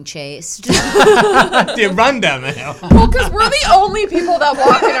I'm being chased. You run down the hill. Well, because we're the only people that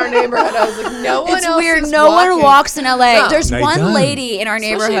walk in our neighborhood. I was like, no one It's else weird. is No one walking. walks in LA. No. There's They one don't. lady in our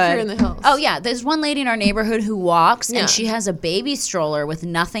Especially neighborhood. if you're in the hills. Oh yeah, there's one lady in our neighborhood who walks Yeah. and she has a baby stroller with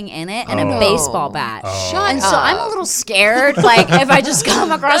nothing in it and Oh. a baseball bat. Shut And up. so I'm a little scared, like if I just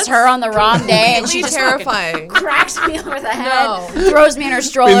come across her on the wrong day and she Really just fucking terrifying. cracks me over the head, No. throws me in her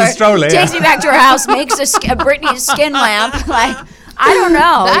stroller, stroller, takes yeah. me back to her house, makes a Britney skin lamp. Like I don't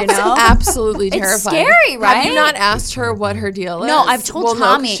know. That's you know? absolutely It's terrifying. scary, right? Have you not asked her what her deal is? No, I've told Well, no,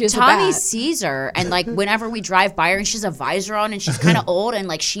 'cause Tommy. she has a Tommy bat. sees her, and like whenever we drive by her, and she's a visor on, and she's kind of old, and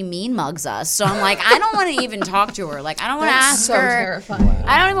like she mean mugs us. So I'm like, I don't want to even talk to her. Like I don't want to That's ask so her. terrifying.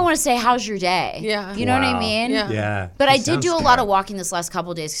 I don't even want to say how's your day. Yeah. you know what I Wow. mean. Yeah. Yeah. But I It did sounds do a lot scary. of walking this last couple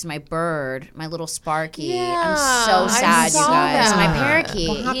of days because my bird, my little Sparky, Yeah, I'm so I sad, you saw guys. My that. parakeet,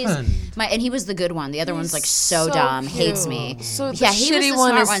 What he's happened? and he was the good one. The other one's like so, so dumb, cute. hates me. So the yeah, he was shitty the one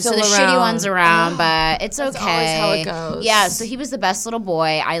smart is one. So still the shitty around. one's around, but it's That's okay. always how it goes. Yeah, so he was the best little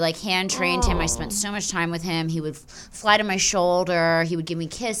boy. I like hand trained him. I spent so much time with him. He would fly to my shoulder. He would give me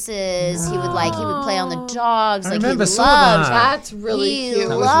kisses. He would play on the dogs. I Like he remember, loved. saw that. That's really He cute.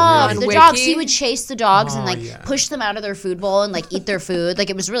 loved On the Wiki. dogs. He would chase the dogs and Oh, like yeah. push them out of their food bowl and like eat their food. Like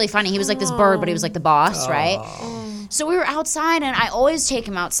it was really funny. He was like this bird, but he was like the boss, right? So we were outside, and I always take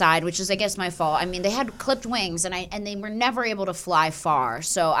him outside, which is, I guess, my fault. I mean, they had clipped wings, and they were never able to fly far.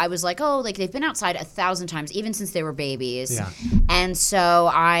 So I was like, oh, like they've been outside 1,000 times, even since they were babies. Yeah. And so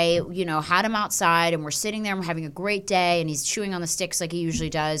I, had him outside, and we're sitting there, and we're having a great day, and he's chewing on the sticks like he usually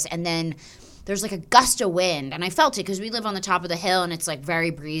does, and then there's like a gust of wind, and I felt it because we live on the top of the hill, and it's like very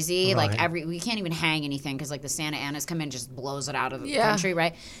breezy. Right. Like we can't even hang anything because like the Santa Anas come in and just blows it out of the Yeah. country,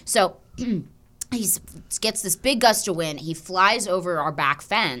 right? So. He gets this big gust of wind. He flies over our back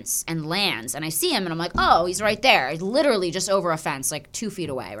fence and lands. And I see him, and I'm like, oh, he's right there. He's literally just over a fence, like 2 feet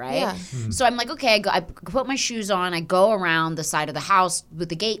away, right? Yeah. So I'm like, okay, I put my shoes on. I go around the side of the house with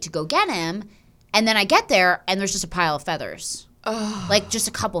the gate to go get him. And then I get there, and there's just a pile of feathers. Like just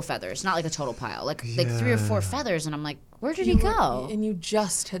a couple feathers, not like a total pile. Like 3 or 4 feathers. And I'm like, where did he go? And you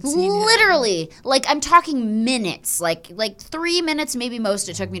just had seen him. Literally, like I'm talking minutes, like 3 minutes, maybe most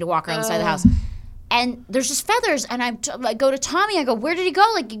it took me to walk around the side of the house. And there's just feathers, and I go to Tommy. I go, where did he go?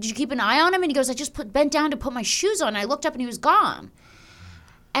 Like, did you keep an eye on him? And he goes, I just bent down to put my shoes on. And I looked up, and he was gone.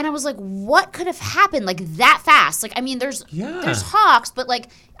 And I was like, what could have happened like that fast? Like, I mean, there's hawks, but like,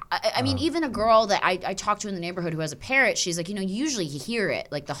 I mean, even a girl that I talked to in the neighborhood who has a parrot, she's like, usually you hear it,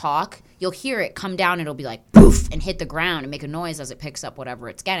 like the hawk, you'll hear it come down, and it'll be like poof and hit the ground and make a noise as it picks up whatever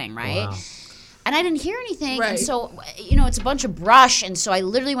it's getting, right? Wow. And I didn't hear anything. Right. And so, it's a bunch of brush. And so I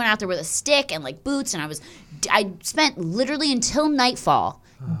literally went out there with a stick and like boots. And I spent literally until nightfall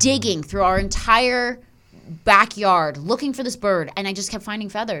digging through our entire backyard looking for this bird, and I just kept finding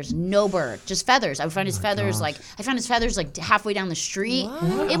feathers. No bird, just feathers. I would find his feathers like halfway down the street.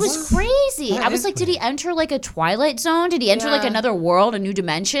 It was crazy. I was like, did he enter like a Twilight Zone? Did he enter like another world, a new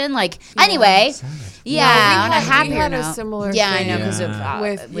dimension? Like anyway, yeah. On a happier we had note, a similar yeah, I thing know because of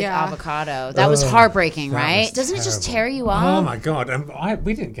with avocado. That was heartbreaking, that right? was Doesn't it just terrible. tear you up? Oh my god! I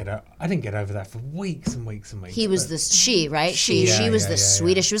didn't get over that for weeks and weeks and weeks. He was but- this she, right? She Yeah, was yeah, the yeah,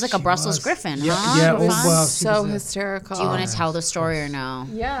 sweetest. She was like a She Brussels was. Griffin, Yeah, huh? yeah, Fun? well, she So was a- hysterical. Do you want to tell the story or no?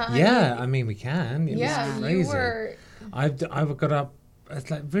 Yeah. Yeah, I mean we can. It Yeah, was you crazy. were. I got up it's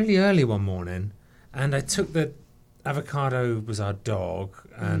like really early one morning, and I took the Avocado was our dog,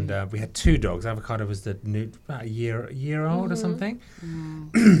 and we had 2 dogs. Avocado was the new about a year old or something,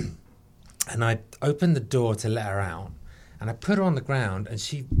 and I opened the door to let her out, and I put her on the ground, and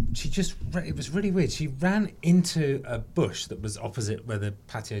she just it was really weird. She ran into a bush that was opposite where the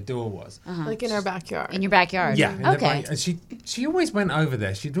patio door was. Like in our backyard. In your backyard? Yeah. in the Okay. and she always went over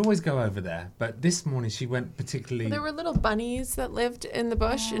there. She'd always go over there. But this morning she went particularly. There were little bunnies that lived in the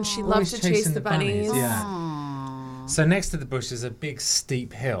bush, and she always loved to chase chasing the bunnies. Yeah. So next to the bush is a big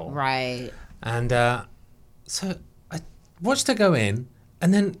steep hill. Right. And so I watched her go in,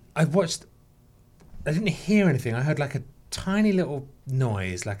 and then I didn't hear anything. I heard like a tiny little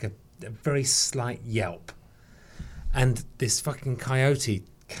noise, like a very slight yelp. and this fucking coyote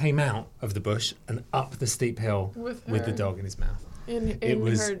came out of the bush and up the steep hill With with the her. dog in his mouth. In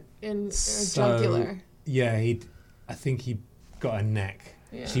was her So, jugular. yeah, I think he got her neck.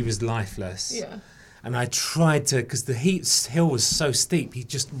 Yeah. She was lifeless. Yeah. And I tried to, because the hill was so steep, he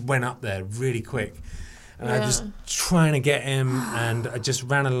just went up there really quick. And I was trying to get him, and I just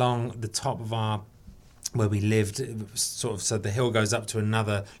ran along the top of where we lived, it was sort of, so the hill goes up to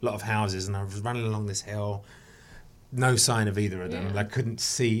another lot of houses, and I was running along this hill, no sign of either of them, like couldn't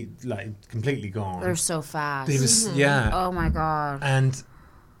see, like completely gone. They're so fast. It was, yeah. Oh my God. And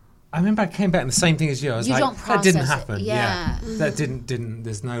I remember I came back and the same thing as you. I was You like, don't that didn't process it. happen. Yeah. That didn't,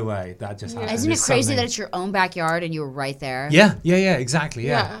 there's no way that just happened. Isn't it There's crazy something- that it's your own backyard and you were right there? Yeah, exactly.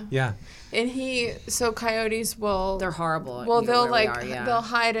 Yeah. And so coyotes will. They're horrible. Well, You know they'll where we like are, yeah. they'll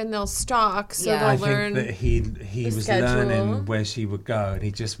hide and they'll stalk. So Yeah. they'll I learn. think that he the was schedule. learning where she would go, and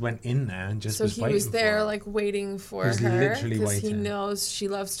he just went in there and just So was he waiting was there, for her. like waiting for He was her literally because he waiting. knows she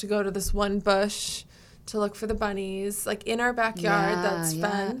loves to go to this one bush to look for the bunnies, like in our backyard that's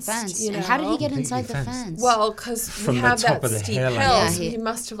fenced. You know? And how did he get Completely inside the fenced. fence? Well, because From we the have top that of the steep hill, hill, I guess. so Yeah, he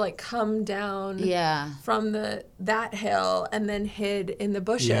must have like come down yeah. from that hill and then hid in the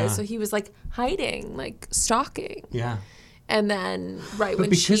bushes. Yeah. So he was like hiding, like stalking. Yeah. And then But when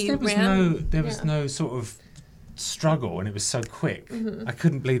because she there was ran, no sort of struggle, and it was so quick, I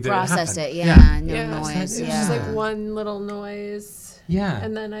couldn't believe that Process it it, happened. yeah. No yeah, noise. it was Yeah. just like one little noise. Yeah.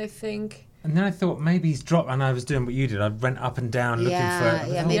 And then I think. And then I thought maybe he's dropped, and I was doing what you did. I went up and down looking for her.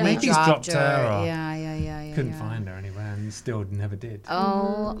 Yeah, I thought, maybe he's dropped dropped her. Or Yeah. couldn't find her anywhere, and still never did.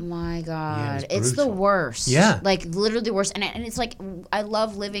 Oh my God. it was It's the brutal. worst. Yeah. Like literally the worst. And it's like, I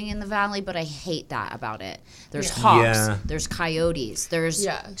love living in the valley, but I hate that about it. There's hawks, Yeah. there's coyotes, there's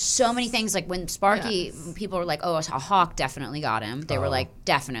Yeah. so many things. Like when Sparky, people were like, oh, a hawk definitely got him. They were like,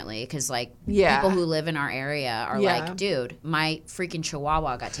 definitely. Because like Yeah. people who live in our area are Yeah. like, dude, my freaking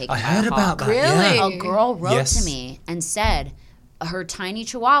chihuahua got taken I by heard a about hawk. that. Really? Yeah. A girl wrote Yes. to me and said her tiny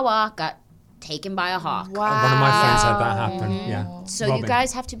chihuahua got taken by a hawk. Wow. One of my friends had that happen. Yeah. So Robin. you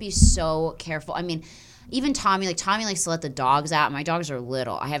guys have to be so careful. I mean, even Tommy likes to let the dogs out. My dogs are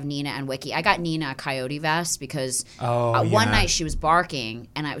little. I have Nina and Wiki. I got Nina a coyote vest because one yeah. night she was barking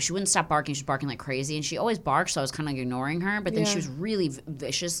and she wouldn't stop barking. She was barking like crazy, and she always barks, so I was kind of ignoring her. But then she was really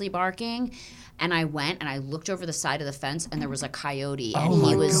viciously barking. And I went and I looked over the side of the fence, and there was a coyote,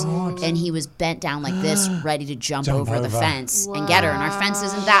 and he was bent down like this, ready to jump over the fence and get her. And our fence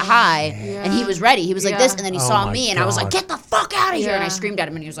isn't that high, and he was ready. He was like this, and then he saw my me, and I was like, God. "Get the fuck out of here!" And I Yeah. screamed at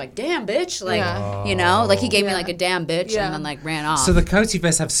him, and he was like, "Damn, bitch!" Like, Yeah. you know, like he gave me Yeah. like a damn bitch, Yeah. and then like ran off. So the coyote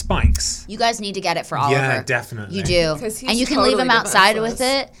vests have spikes. You guys need to get it for Oliver. Yeah, definitely. You do. 'Cause he's And you can leave totally him outside defenseless. with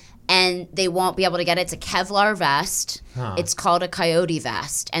it, and they won't be able to get it. It's a Kevlar vest. It's called a coyote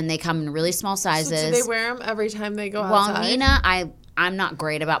vest, and they come in really small So sizes. do they wear them every time they go Well, outside? Nina, I'm not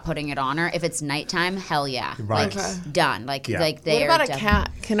great about putting it on her. If it's nighttime, hell yeah. Right. Like, done. Like, Yeah. like they What are about a def- cat?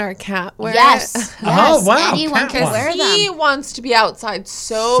 Can our cat wear Yes. it? Yes. Oh, wow, Anyone cat can ones. wear He them. wants to be outside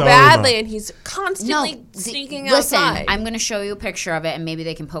so So badly, bad. and he's constantly No, sneaking listen, outside. I'm going to show you a picture of it, and maybe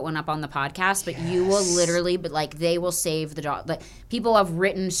they can put one up on the podcast. But you will literally, but like they will save the dog. Like people have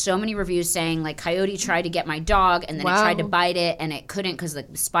written so many reviews saying like coyote tried to get my dog, and then it tried to Wow. bite it, and it couldn't because the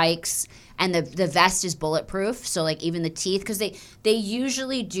spikes. And the vest is bulletproof, so like even the teeth, because they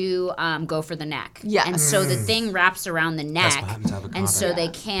usually do go for the neck. Yes. And so the thing wraps around the neck, what happens to avocado. and so they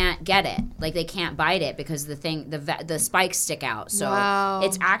can't get it. Like they can't bite it because the spikes stick out. So Wow.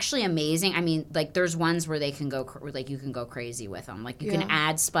 it's actually amazing. I mean, like there's ones where they can go like you can go crazy with them. Like you can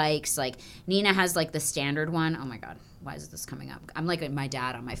add spikes. Like Nina has like the standard one. Oh my god. Why is this coming up? I'm like my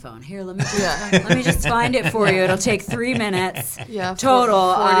dad on my phone. Here, let me just find it for you. It'll take 3 minutes. Yeah,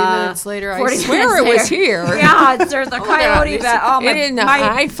 total. 40 minutes later, 40 I swear it minutes was later. here. Yeah, there's the coyote vet. Oh my! in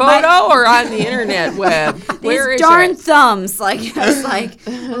my iPhoto or on the internet web? Where these is darn it? thumbs, like it's like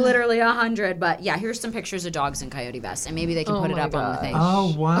literally 100. But yeah, here's some pictures of dogs in coyote vests, and maybe they can put it my up on the thing.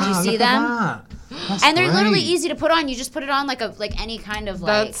 Oh wow! You see look at them? that. That's And they're literally great. easy to put on. You just put it on like any kind of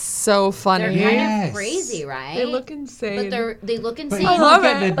like. That's so they're funny. kind Yes. of crazy, right? They look insane. But they look But insane. you I can't love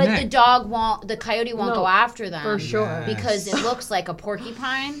get it. But the neck. dog won't. The coyote won't go after them for sure. because it looks like a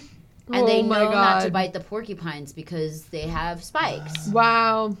porcupine, and they Oh my know not to God. bite the porcupines because they have spikes.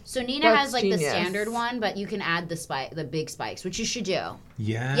 Wow. So Nina That's has like the genius. standard one, but you can add the big spikes, which you should do.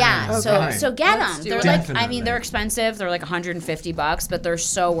 Yeah. Yeah, okay. so get Let's them. do They're it. like, I Definitely. mean, they're expensive. They're like $150, but they're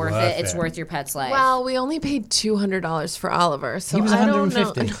so worth Worth it. It's it. worth your pet's life. Well, we only paid $200 for Oliver, so He was I don't know.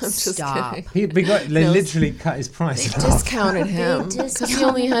 150. No, I'm just Stop. kidding. They literally cut his price. They discounted him because he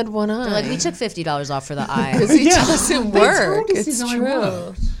only had one eye. They're like, we took $50 off for the eye. because he Yeah. doesn't They work. told us It's his eye true.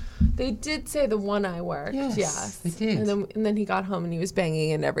 worked. They did say the one eye worked. Yes, they did. And then he got home and he was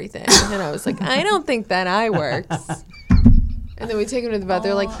banging and everything. And I was like, I don't think that eye works. And then we take him to the vet.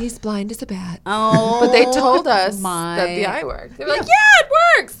 They're like, he's blind as a bat. Oh, but they told us that the eye worked. They were like, it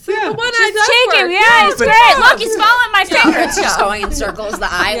works. Yeah. The one eye does shaking. work. Yeah, it's great. Look, he's following my finger. It's just going in circles. The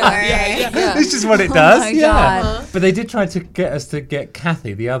eye works. Yeah. It's just what it does. my God. But they did try to get us to get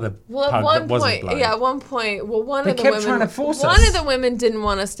Kathy, the other Well, pug at one that wasn't point, blind. at one point, one They of the kept women, trying to force one us. of the women didn't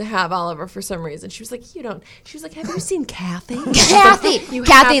want us to have Oliver for some reason. She was like, She was like, have you seen Kathy?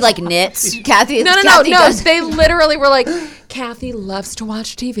 Kathy like knits. Kathy. No. does- They literally were like, Kathy loves to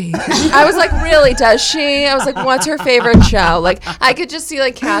watch TV. I was like, really? Does she? I was like, what's her favorite show? Like, I could just see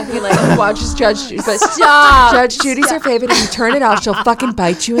like Kathy like watches Judge Judy, but Judge Judy's her favorite. If you turn it off, she'll fucking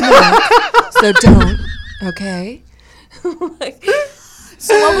bite you in the neck. So don't. Okay.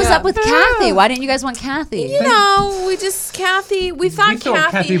 So what was up with Kathy? Why didn't you guys want Kathy? We thought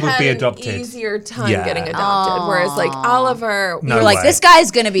thought Kathy would had be an adopted. easier time Yeah. getting adopted, whereas like Oliver, No You're like, way. this guy's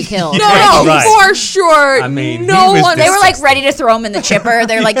gonna be killed. no, Right. for sure. I mean, no he was one. They were like ready to throw him in the chipper.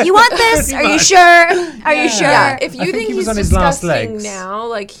 They're like, you want this? Are you sure? Are you sure? Yeah, if you I think think he was he's on his last disgusting legs. now,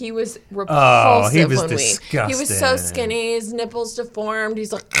 like he was repulsive he was when he was so disgusting. skinny, his nipples deformed.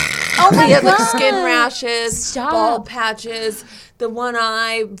 He's like, my he had like God. skin rashes, Stop. bald patches, the one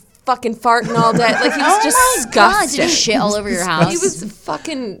eye, fucking farting all day. Like he was Oh my God, disgusting. did he shit all over your house? He was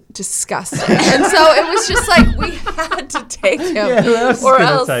fucking disgusting, and so it was just like we had to take him, who else is or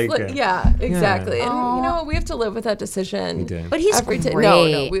gonna else, take like, him? yeah, exactly. And you know we have to live with that decision. do. But he's every great.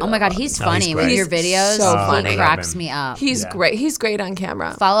 day. No, we oh my God, he's No, funny he's with great. your videos. so he funny. cracks Love him. me up. He's Yeah. great. He's great on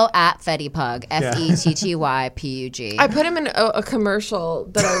camera. Follow at FettyPug, FETTYPUG. I put him in a commercial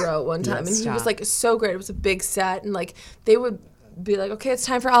that I wrote one time, and he Stop. was like so great. It was a big set, and like they would be like, "Okay, it's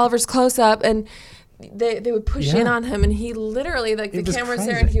time for Oliver's close up," and they would push in on him, and he literally like the It was camera's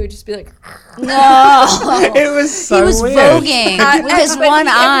there, crazy. and he would just be like, No, It was so he was weird. voguing with his but one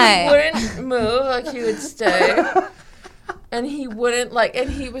he eye. wouldn't move, like he would stay. And he wouldn't and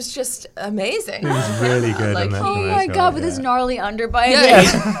he was just amazing. He was really good Like, on that oh Oh my commercial, God, with yeah. his gnarly underbite.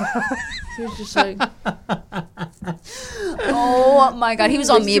 Yeah. He was just like, Oh my God, he was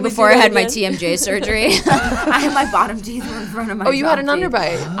on me Should we before do I that had my again? TMJ surgery. I had my bottom teeth were in front of my oh, you had an top teeth.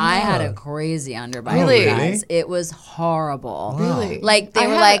 underbite. I had a crazy underbite. Really? you guys. It was horrible. Really? Like they I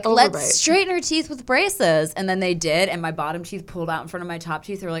were had like, an let's overbite. straighten her teeth with braces, and then they did, and my bottom teeth pulled out in front of my top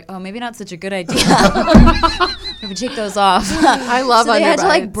teeth. They were like, oh, maybe not such a good idea. Maybe take those off. I love so they had to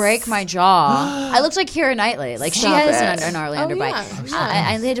like underbites. break my jaw. I looked like Keira Knightley. Like she Stop has it. a gnarly Oh, underbite. yeah.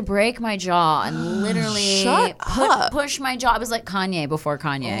 I they had to break my jaw and literally Shut up. push my jaw. It was like Kanye before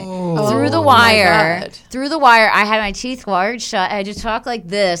Kanye. Oh, Through the my wire. God. Through the wire, I had my teeth wired shut. I had to talk like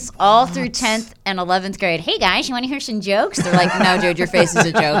this all through 10th and 11th grade. Hey guys, you want to hear some jokes? They're like, no, dude, your face is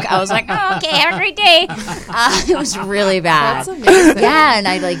a joke. I was like, oh, okay, have a great day. It was really bad. That's amazing. Yeah, and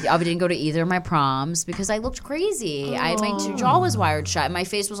I didn't go to either of my proms because I looked crazy. My jaw was wired shut. And my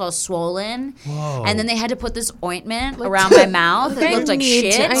face was all swollen. Whoa. And then they had to put this ointment around my mouth. It looked like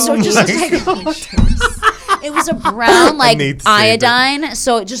shit. So it just looked like it was a brown like need to see this. iodine.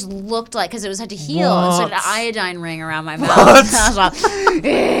 So it just looked like because it was had to heal. And so it had an iodine ring around my mouth. I was like,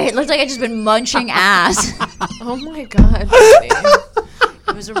 it looked like I'd just been munching ass. Oh my God.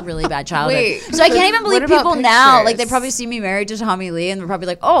 It was a really bad childhood. Wait, so I can't even believe what about people now, like they pictures? probably see me married to Tommy Lee, and they're probably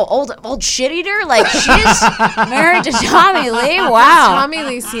like, "Oh, old shit eater, like she's married to Tommy Lee." Wow. Tommy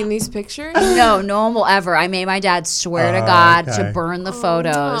Lee seen these pictures? No one will ever. I made my dad swear to God okay. to burn the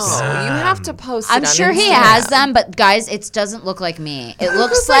photos. Oh, you have to post it I'm on sure he Instagram. has them, but guys, it doesn't look like me. It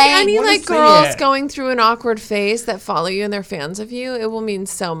looks It's like any What like is girls it? going through an awkward phase that follow you and they're fans of you, it will mean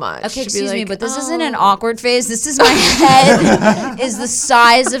so much. Okay, to be excuse me, like, but this isn't oh. an awkward phase. This is my head is the size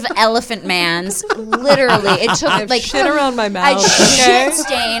of Elephant Man's. Literally, it took like shit around my I mouth, had okay? shit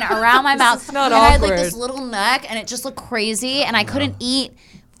stain around my mouth. is not and I had like awkward. this little neck, and it just looked crazy, and I couldn't eat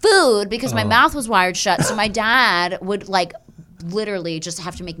food because my mouth was wired shut. So my dad would like literally just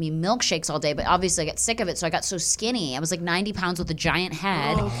have to make me milkshakes all day, but obviously I got sick of it, so I got so skinny. I was like 90 pounds with a giant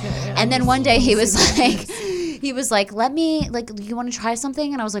head. And then one day he was like, let me, like, you want to try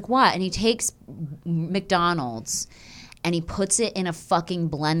something? And I was like, what? And he takes McDonald's and he puts it in a fucking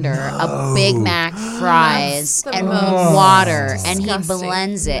blender, a Big Mac, fries, That's the and most water, and he disgusting.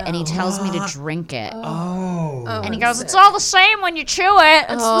 blends it, and he tells me to drink it. Oh. And he goes, it's all the same when you chew it.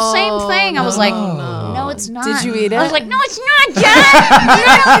 It's the same thing. I was like, no, it's not. Did you eat it? I was like, no, it's not,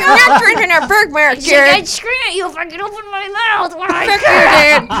 Dad. You're not drinking our Big Mac, He's like, I'd scream at you if I could open my mouth when I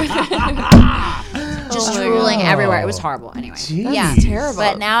could. Just just drooling everywhere. It was horrible. Anyway, yeah, terrible.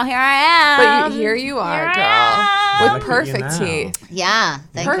 But now here I am. But here you are, Here girl, I am. with perfect teeth. Yeah,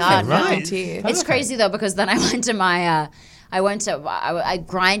 thank Perfect God. Right. teeth. It's crazy though because then I went to my. I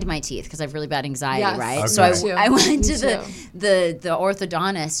grind my teeth because I have really bad anxiety, Yes. right? Okay. So Me too. I went Me to too. the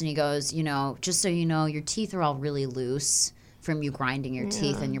orthodontist and he goes, just so you know, your teeth are all really loose from you grinding your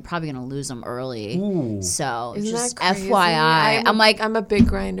teeth and you're probably going to lose them early. Ooh. So Isn't just that crazy? FYI. I'm a big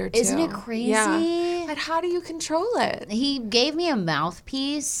grinder too. Isn't it crazy? Yeah. But how do you control it? He gave me a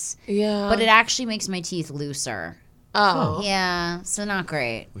mouthpiece, Yeah. but it actually makes my teeth looser. Oh. Yeah, so not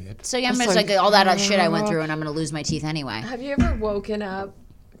great. Weird. So yeah, I'm That's just like- like all that shit I went through, and I'm gonna lose my teeth anyway. Have you ever woken up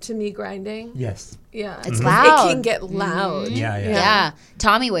to me grinding? Yes. Yeah. It's It loud. can get loud. Yeah, yeah. Yeah.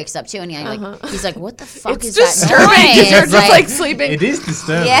 Tommy wakes up too, and he's like, "What the fuck It's is disturbing that 'cause noise?" you're just like sleeping. It is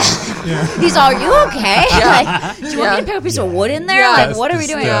disturbing. Yeah. He's all, "Are you okay? Like, do you want me to pick a piece of wood in there? Yeah. Like, That's what are we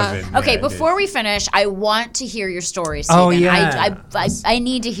doing?" disturbing. Okay, Yeah, it before is. we finish, I want to hear your story, Stephen. Oh, yeah. I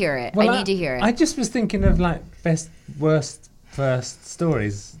need to hear it. I need to hear it. I just was thinking of like best, worst, first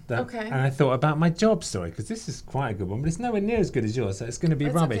stories. Okay. And I thought about my job story because this is quite a good one, but it's nowhere near as good as yours, so it's going to be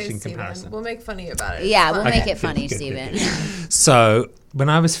It's rubbish okay, in Steven. comparison. We'll make funny about it. Yeah, we'll Okay, make it good, funny, good, Stephen. good. So when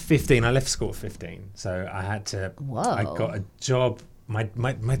I was 15, I left school at 15. So I had to. Whoa. I got a job.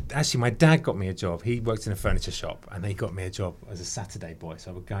 Actually, my dad got me a job. He worked in a furniture shop, and he got me a job as a Saturday boy.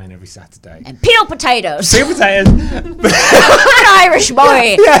 So I would go in every Saturday. And peeled potatoes. Sweet potatoes. An Irish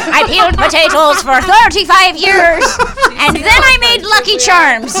boy. I peeled potatoes for 35 years, and then I made Lucky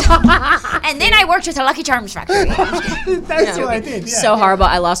Charms, and then I worked with a Lucky Charms factory. That's what I did. Yeah. So horrible.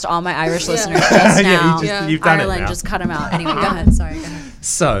 I lost all my Irish listeners just Yeah, now. you've done it Ireland, now. just cut them out. Anyway, go ahead. Sorry. Go ahead.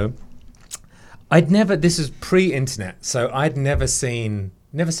 So, this was pre-internet, so I'd never seen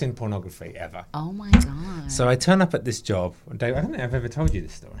pornography ever. Oh my god. So I turn up at this job. Dave, I don't think I've ever told you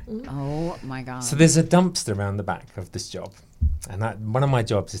this story. Oh my god. So there's a dumpster around the back of this job, and one of my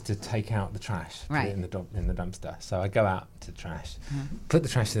jobs is to take out the trash, put Right. it in the dumpster. So I go out to trash, put the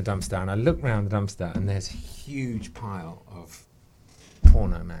trash in the dumpster, and I look around the dumpster, and there's a huge pile of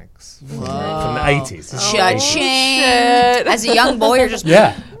porno mags from the 80s. This is Cha-ching. Shit. As a young boy, you're just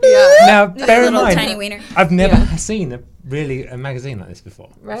Yeah. Now, bear in little mind, tiny wiener. I've never seen a magazine like this before.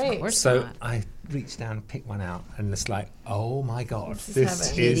 Right. So I reached down and picked one out, and it's like, oh my god, this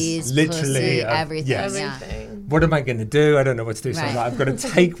heaven. is Titties, literally pussy, everything. Yes. Yeah. Everything. What am I going to do? I don't know what to do. So I was Right. like, I've got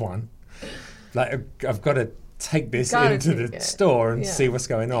to take one. Like I've got to take this Gotta into take the it. store and Yeah. see what's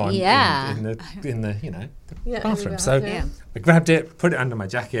going on. Yeah. In the in the bathroom. So bathroom. I grabbed it, put it under my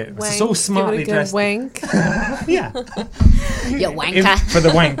jacket. It was all Wank. smartly Give it a good dressed. wank Yeah. You wanker. For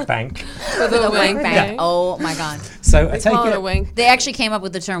the wank bank. for the Wank wank. bank. Oh my god. So I They take call it it. a wank. They actually came up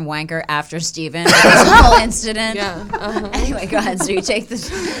with the term wanker after Steven. This whole incident. Yeah. Anyway, go ahead. So you take the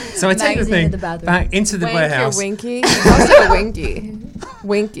So I take the magazine thing to the bathroom. back into the Wank or warehouse. winky. Also winky.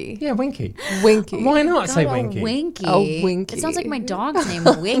 Winky. Yeah, Winky. Winky. Why not say God, a Winky? Winky. A winky. It sounds like my dog's name,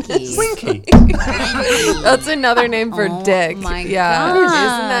 Winky. Winky. That's another name for Oh dick. my yeah. God. Isn't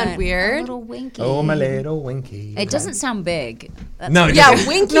that A weird? little Winky. Oh, my little Winky. It doesn't sound big. That's No, it Yeah, doesn't.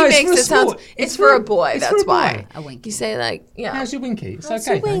 winky No, it's makes for it sound. sport. It's for a boy. it's for That's a boy. why. a Winky. You say like, yeah. How's your Winky? It's How's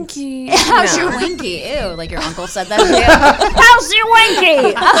okay. your thanks. winky? How's Yeah. your Winky? Ew, like your uncle said that to you. How's your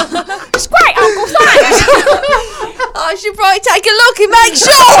Winky? It's great, Uncle. Thanks. I should probably take a look and make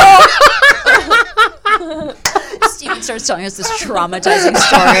sure. Steven starts telling us this traumatizing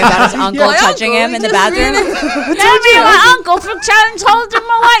story about his uncle My touching uncle, him he in the just bathroom. really- Maybe my uncle told him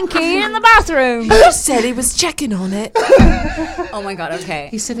my Winky in the bathroom. He said he was checking on it. Oh my god, okay.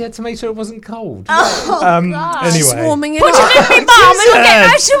 He said he had to make sure it wasn't cold. God. Anyway. Warming it Put up. it in me balm and look at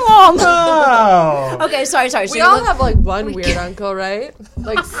nice and warm. Oh. Okay, sorry. So We you all look- have like one weird uncle, right?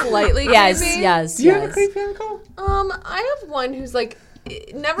 Like slightly Yes, creepy. yes, Do you have a yes. creepy uncle? I have one who's like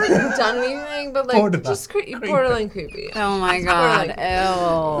never done anything, but like Borderline just creepy. borderline creepy. Oh my god.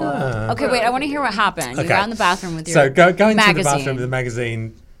 Ew. Okay, wait. I want to hear what happened. You got in the bathroom with your So go into magazine. the bathroom with the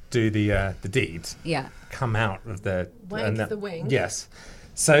magazine, do the deed, Yeah. come out of the Wank the wing. Yes.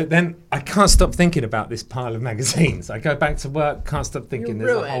 So then I can't stop thinking about this pile of magazines. I go back to work, can't stop thinking You're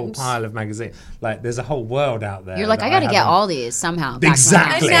there's a whole ruined. pile of magazines. Like there's a whole world out there. You're like, that I got to get haven't- all these somehow. back to my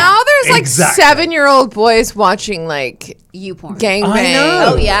Exactly. And house. now there's like Exactly. 7-year-old boys watching like You porn. gangbang. I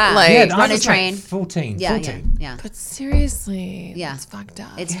know. Oh, yeah. Like, Yeah, I Run a was like train. 14. Yeah, 14. yeah. but seriously, Yeah. it's fucked up.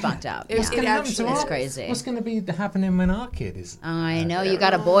 It's fucked up. It was yeah. gonna happen to It's us. crazy. What's going to be happening when our kid is? I know you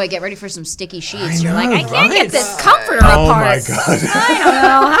got a boy. Get ready for some sticky sheets. I You're like, know, I can't get right? this comforter Oh apart. my god. I don't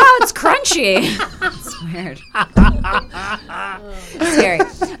know how it's crunchy. It's weird. Scary.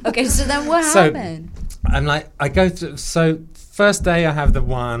 Okay, so then what So- happened? I'm like, I go through. So first day I have the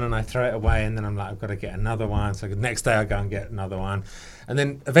one and I throw it away, and then I'm like, I've got to get another one. So the next day I go and get another one. And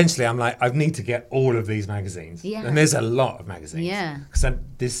then eventually I'm like, I need to get all of these magazines. Yeah. And there's a lot of magazines. Yeah. Because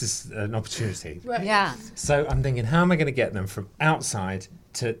this is an opportunity. Right. Yeah. So I'm thinking, how am I going to get them from outside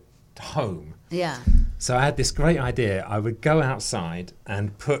to home? Yeah. So I had this great idea. I would go outside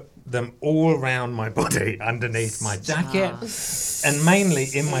and put them all around my body underneath my jacket and mainly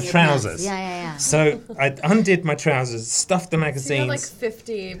in my trousers. Yeah. So I undid my trousers, stuffed the You magazines. have like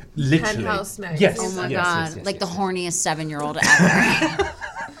 50 Literally. penthouse magazines. Yes. Oh my Yes, God. yes, yes, Like yes. the horniest 7-year-old ever.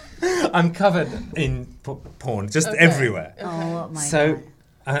 I'm covered in porn, just everywhere. Oh my So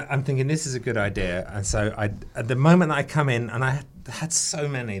God. I'm thinking this is a good idea. And so at the moment that I come in, and I had so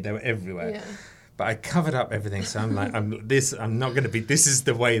many, they were everywhere. Yeah. But I covered up everything, so I'm like, I'm not going to be. This is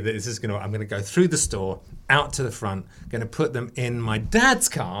the way that this is going to. I'm going to go through the store, out to the front, going to put them in my dad's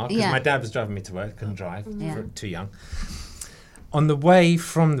car because Yeah. my dad was driving me to work, couldn't drive, Yeah. too young. On the way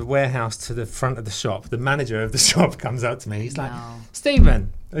from the warehouse to the front of the shop, the manager of the shop comes up to me. He's like,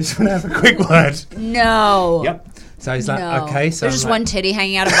 Stephen, I just want to have a quick word. No. Yep. So he's like, No. okay. So There's I'm just like, one titty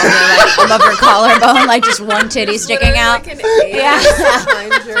hanging out above your, above your collarbone, like just one titty sticking out. Like an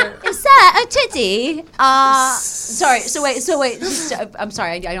behind your... Is that a titty? Sorry. So wait. Just, I'm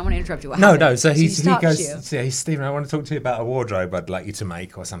sorry. I don't want to interrupt you. What No. happened? So he stops goes, you. "Yeah, Stephen, I want to talk to you about a wardrobe I'd like you to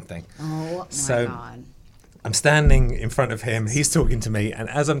make or something." Oh my So- God. I'm standing in front of him. He's talking to me, and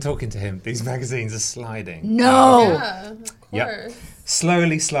as I'm talking to him, these magazines are sliding. No. Yeah, of Yep. course.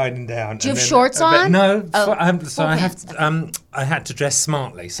 Slowly sliding down. Do you and have then shorts a bit- on? No. Oh, So I had to dress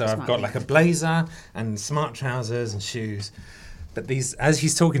smartly. So I've got like a blazer and smart trousers and shoes. But these, as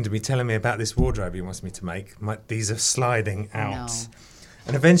he's talking to me, telling me about this wardrobe he wants me to make, these are sliding out. No.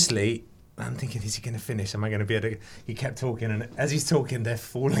 And eventually, I'm thinking, is he going to finish? Am I going to be able to? He kept talking, and as he's talking, they're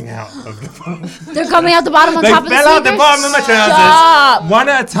falling out of the. They're coming out the bottom on They top of the fell out the sneakers? bottom of my trousers. Stop. One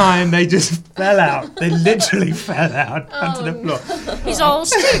at a time, they just fell out. They literally fell out onto the floor. He's all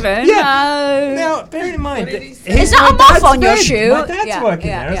Stephen. Yeah. Now, bear in mind, did he say? he's Is that my a muff dad's on your friend. shoe? My dad's Yeah, working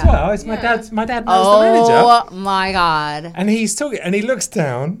yeah, there yeah. as well. It's my dad knows the manager. Oh my God. And he's talking, and he looks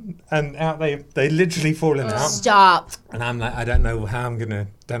down, and out they literally fallen out. Stop. And I'm like, I don't know how I'm gonna.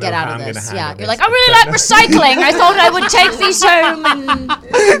 Get out of I'm this. gonna Yeah. handle You're this. like, I really like recycling. I thought I would take these home and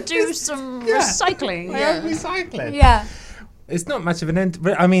do some recycling. I am recycling. Yeah. It's not much of an end.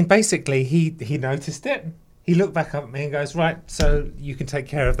 I mean, basically, he noticed it. He looked back up at me and goes, right, so you can take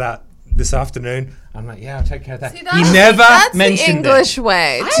care of that this afternoon. I'm like, yeah, I'll take care of that. See, He never that's mentioned the English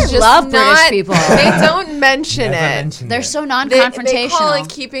way. I to just love British not- people. They don't mention Never it. mentioned They're it. so They non-confrontational. call it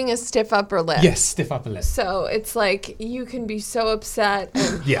keeping a stiff upper lip. Yes, stiff upper lip. So it's like you can be so upset,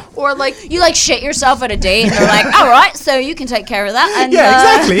 and, Yeah. or like You like shit yourself at a date, and they're like, "All right, so you can take care of that." And Yeah,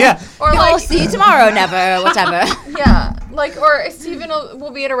 exactly. Yeah. or I'll like see you tomorrow. Never, whatever. yeah, like or Stephen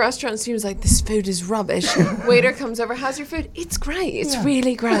will be at a restaurant. And Stephen's like, "This food is rubbish." Waiter comes over, "How's your food?" "It's great. It's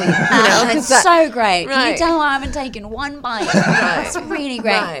really great." You know, 'cause It's that- so great. Can you Right. tell I haven't taken one bite? It's really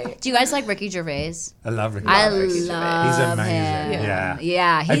great. Right. Do you guys like Ricky Gervais? I love Ricky. I Gervais. love He's amazing. him. Yeah.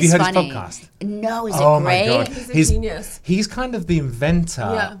 Yeah, he's Have you heard funny. his podcast? No, is it Oh great? my god, He's a genius. He's kind of the inventor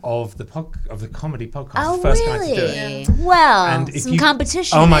Yeah. of the comedy podcast. Oh, the first guy to do it. really? Well, And if some you-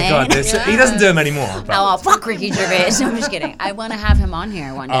 competition. Oh my eh? god, he doesn't do them anymore. But Oh, fuck Ricky Gervais. No, I'm just kidding. I want to have him on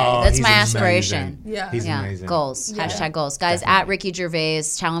here one day. Oh, That's he's my amazing. aspiration. Yeah. He's Yeah, amazing. goals. Hashtag goals. Guys, Definitely. at Ricky Gervais,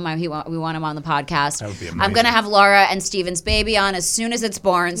 tell him we want him on the podcast. That would be I'm amazing. going to have Laura and Steven's baby on as soon as it's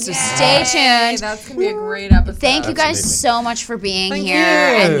born, so stay tuned. That's gonna be a great episode. Thank you guys Absolutely. so much for being Thank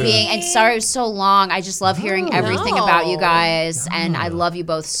here you. and sorry it was so long. I just love hearing everything about you guys, and I love you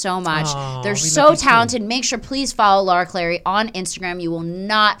both so much. Aw, They're we so love you too. talented. Make sure please follow Laura Clary on Instagram. You will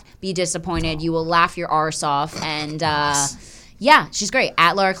not be disappointed. You will laugh your arse off, and yeah, she's great.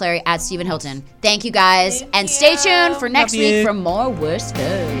 At Laura Clary, at Stephen Hilton. Thank you guys, and stay tuned for next Love week you. for more Worst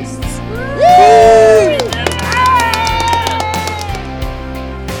Firsts.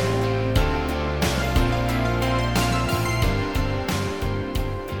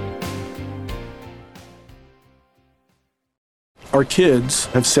 Our kids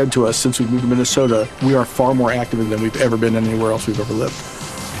have said to us since we moved to Minnesota, we are far more active than we've ever been anywhere else we've ever lived.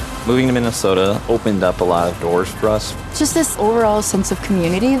 Moving to Minnesota opened up a lot of doors for us. Just this overall sense of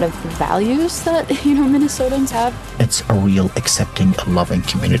community, of values that, Minnesotans have. It's a real accepting, loving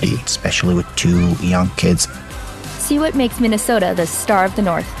community, especially with 2 young kids. See what makes Minnesota the star of the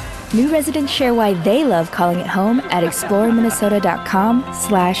North. New residents share why they love calling it home at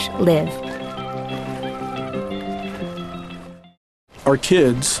exploreminnesota.com/live. Our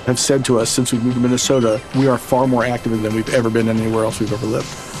kids have said to us since we moved to Minnesota, we are far more active than we've ever been anywhere else we've ever lived.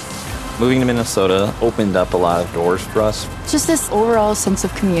 Moving to Minnesota opened up a lot of doors for us. Just this overall sense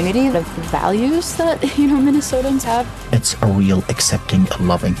of community, of the values that, Minnesotans have. It's a real accepting,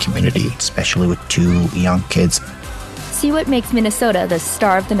 loving community, especially with 2 young kids. See what makes Minnesota the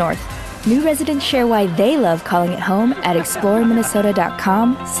star of the North. New residents share why they love calling it home at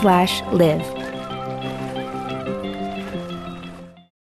exploreminnesota.com/live.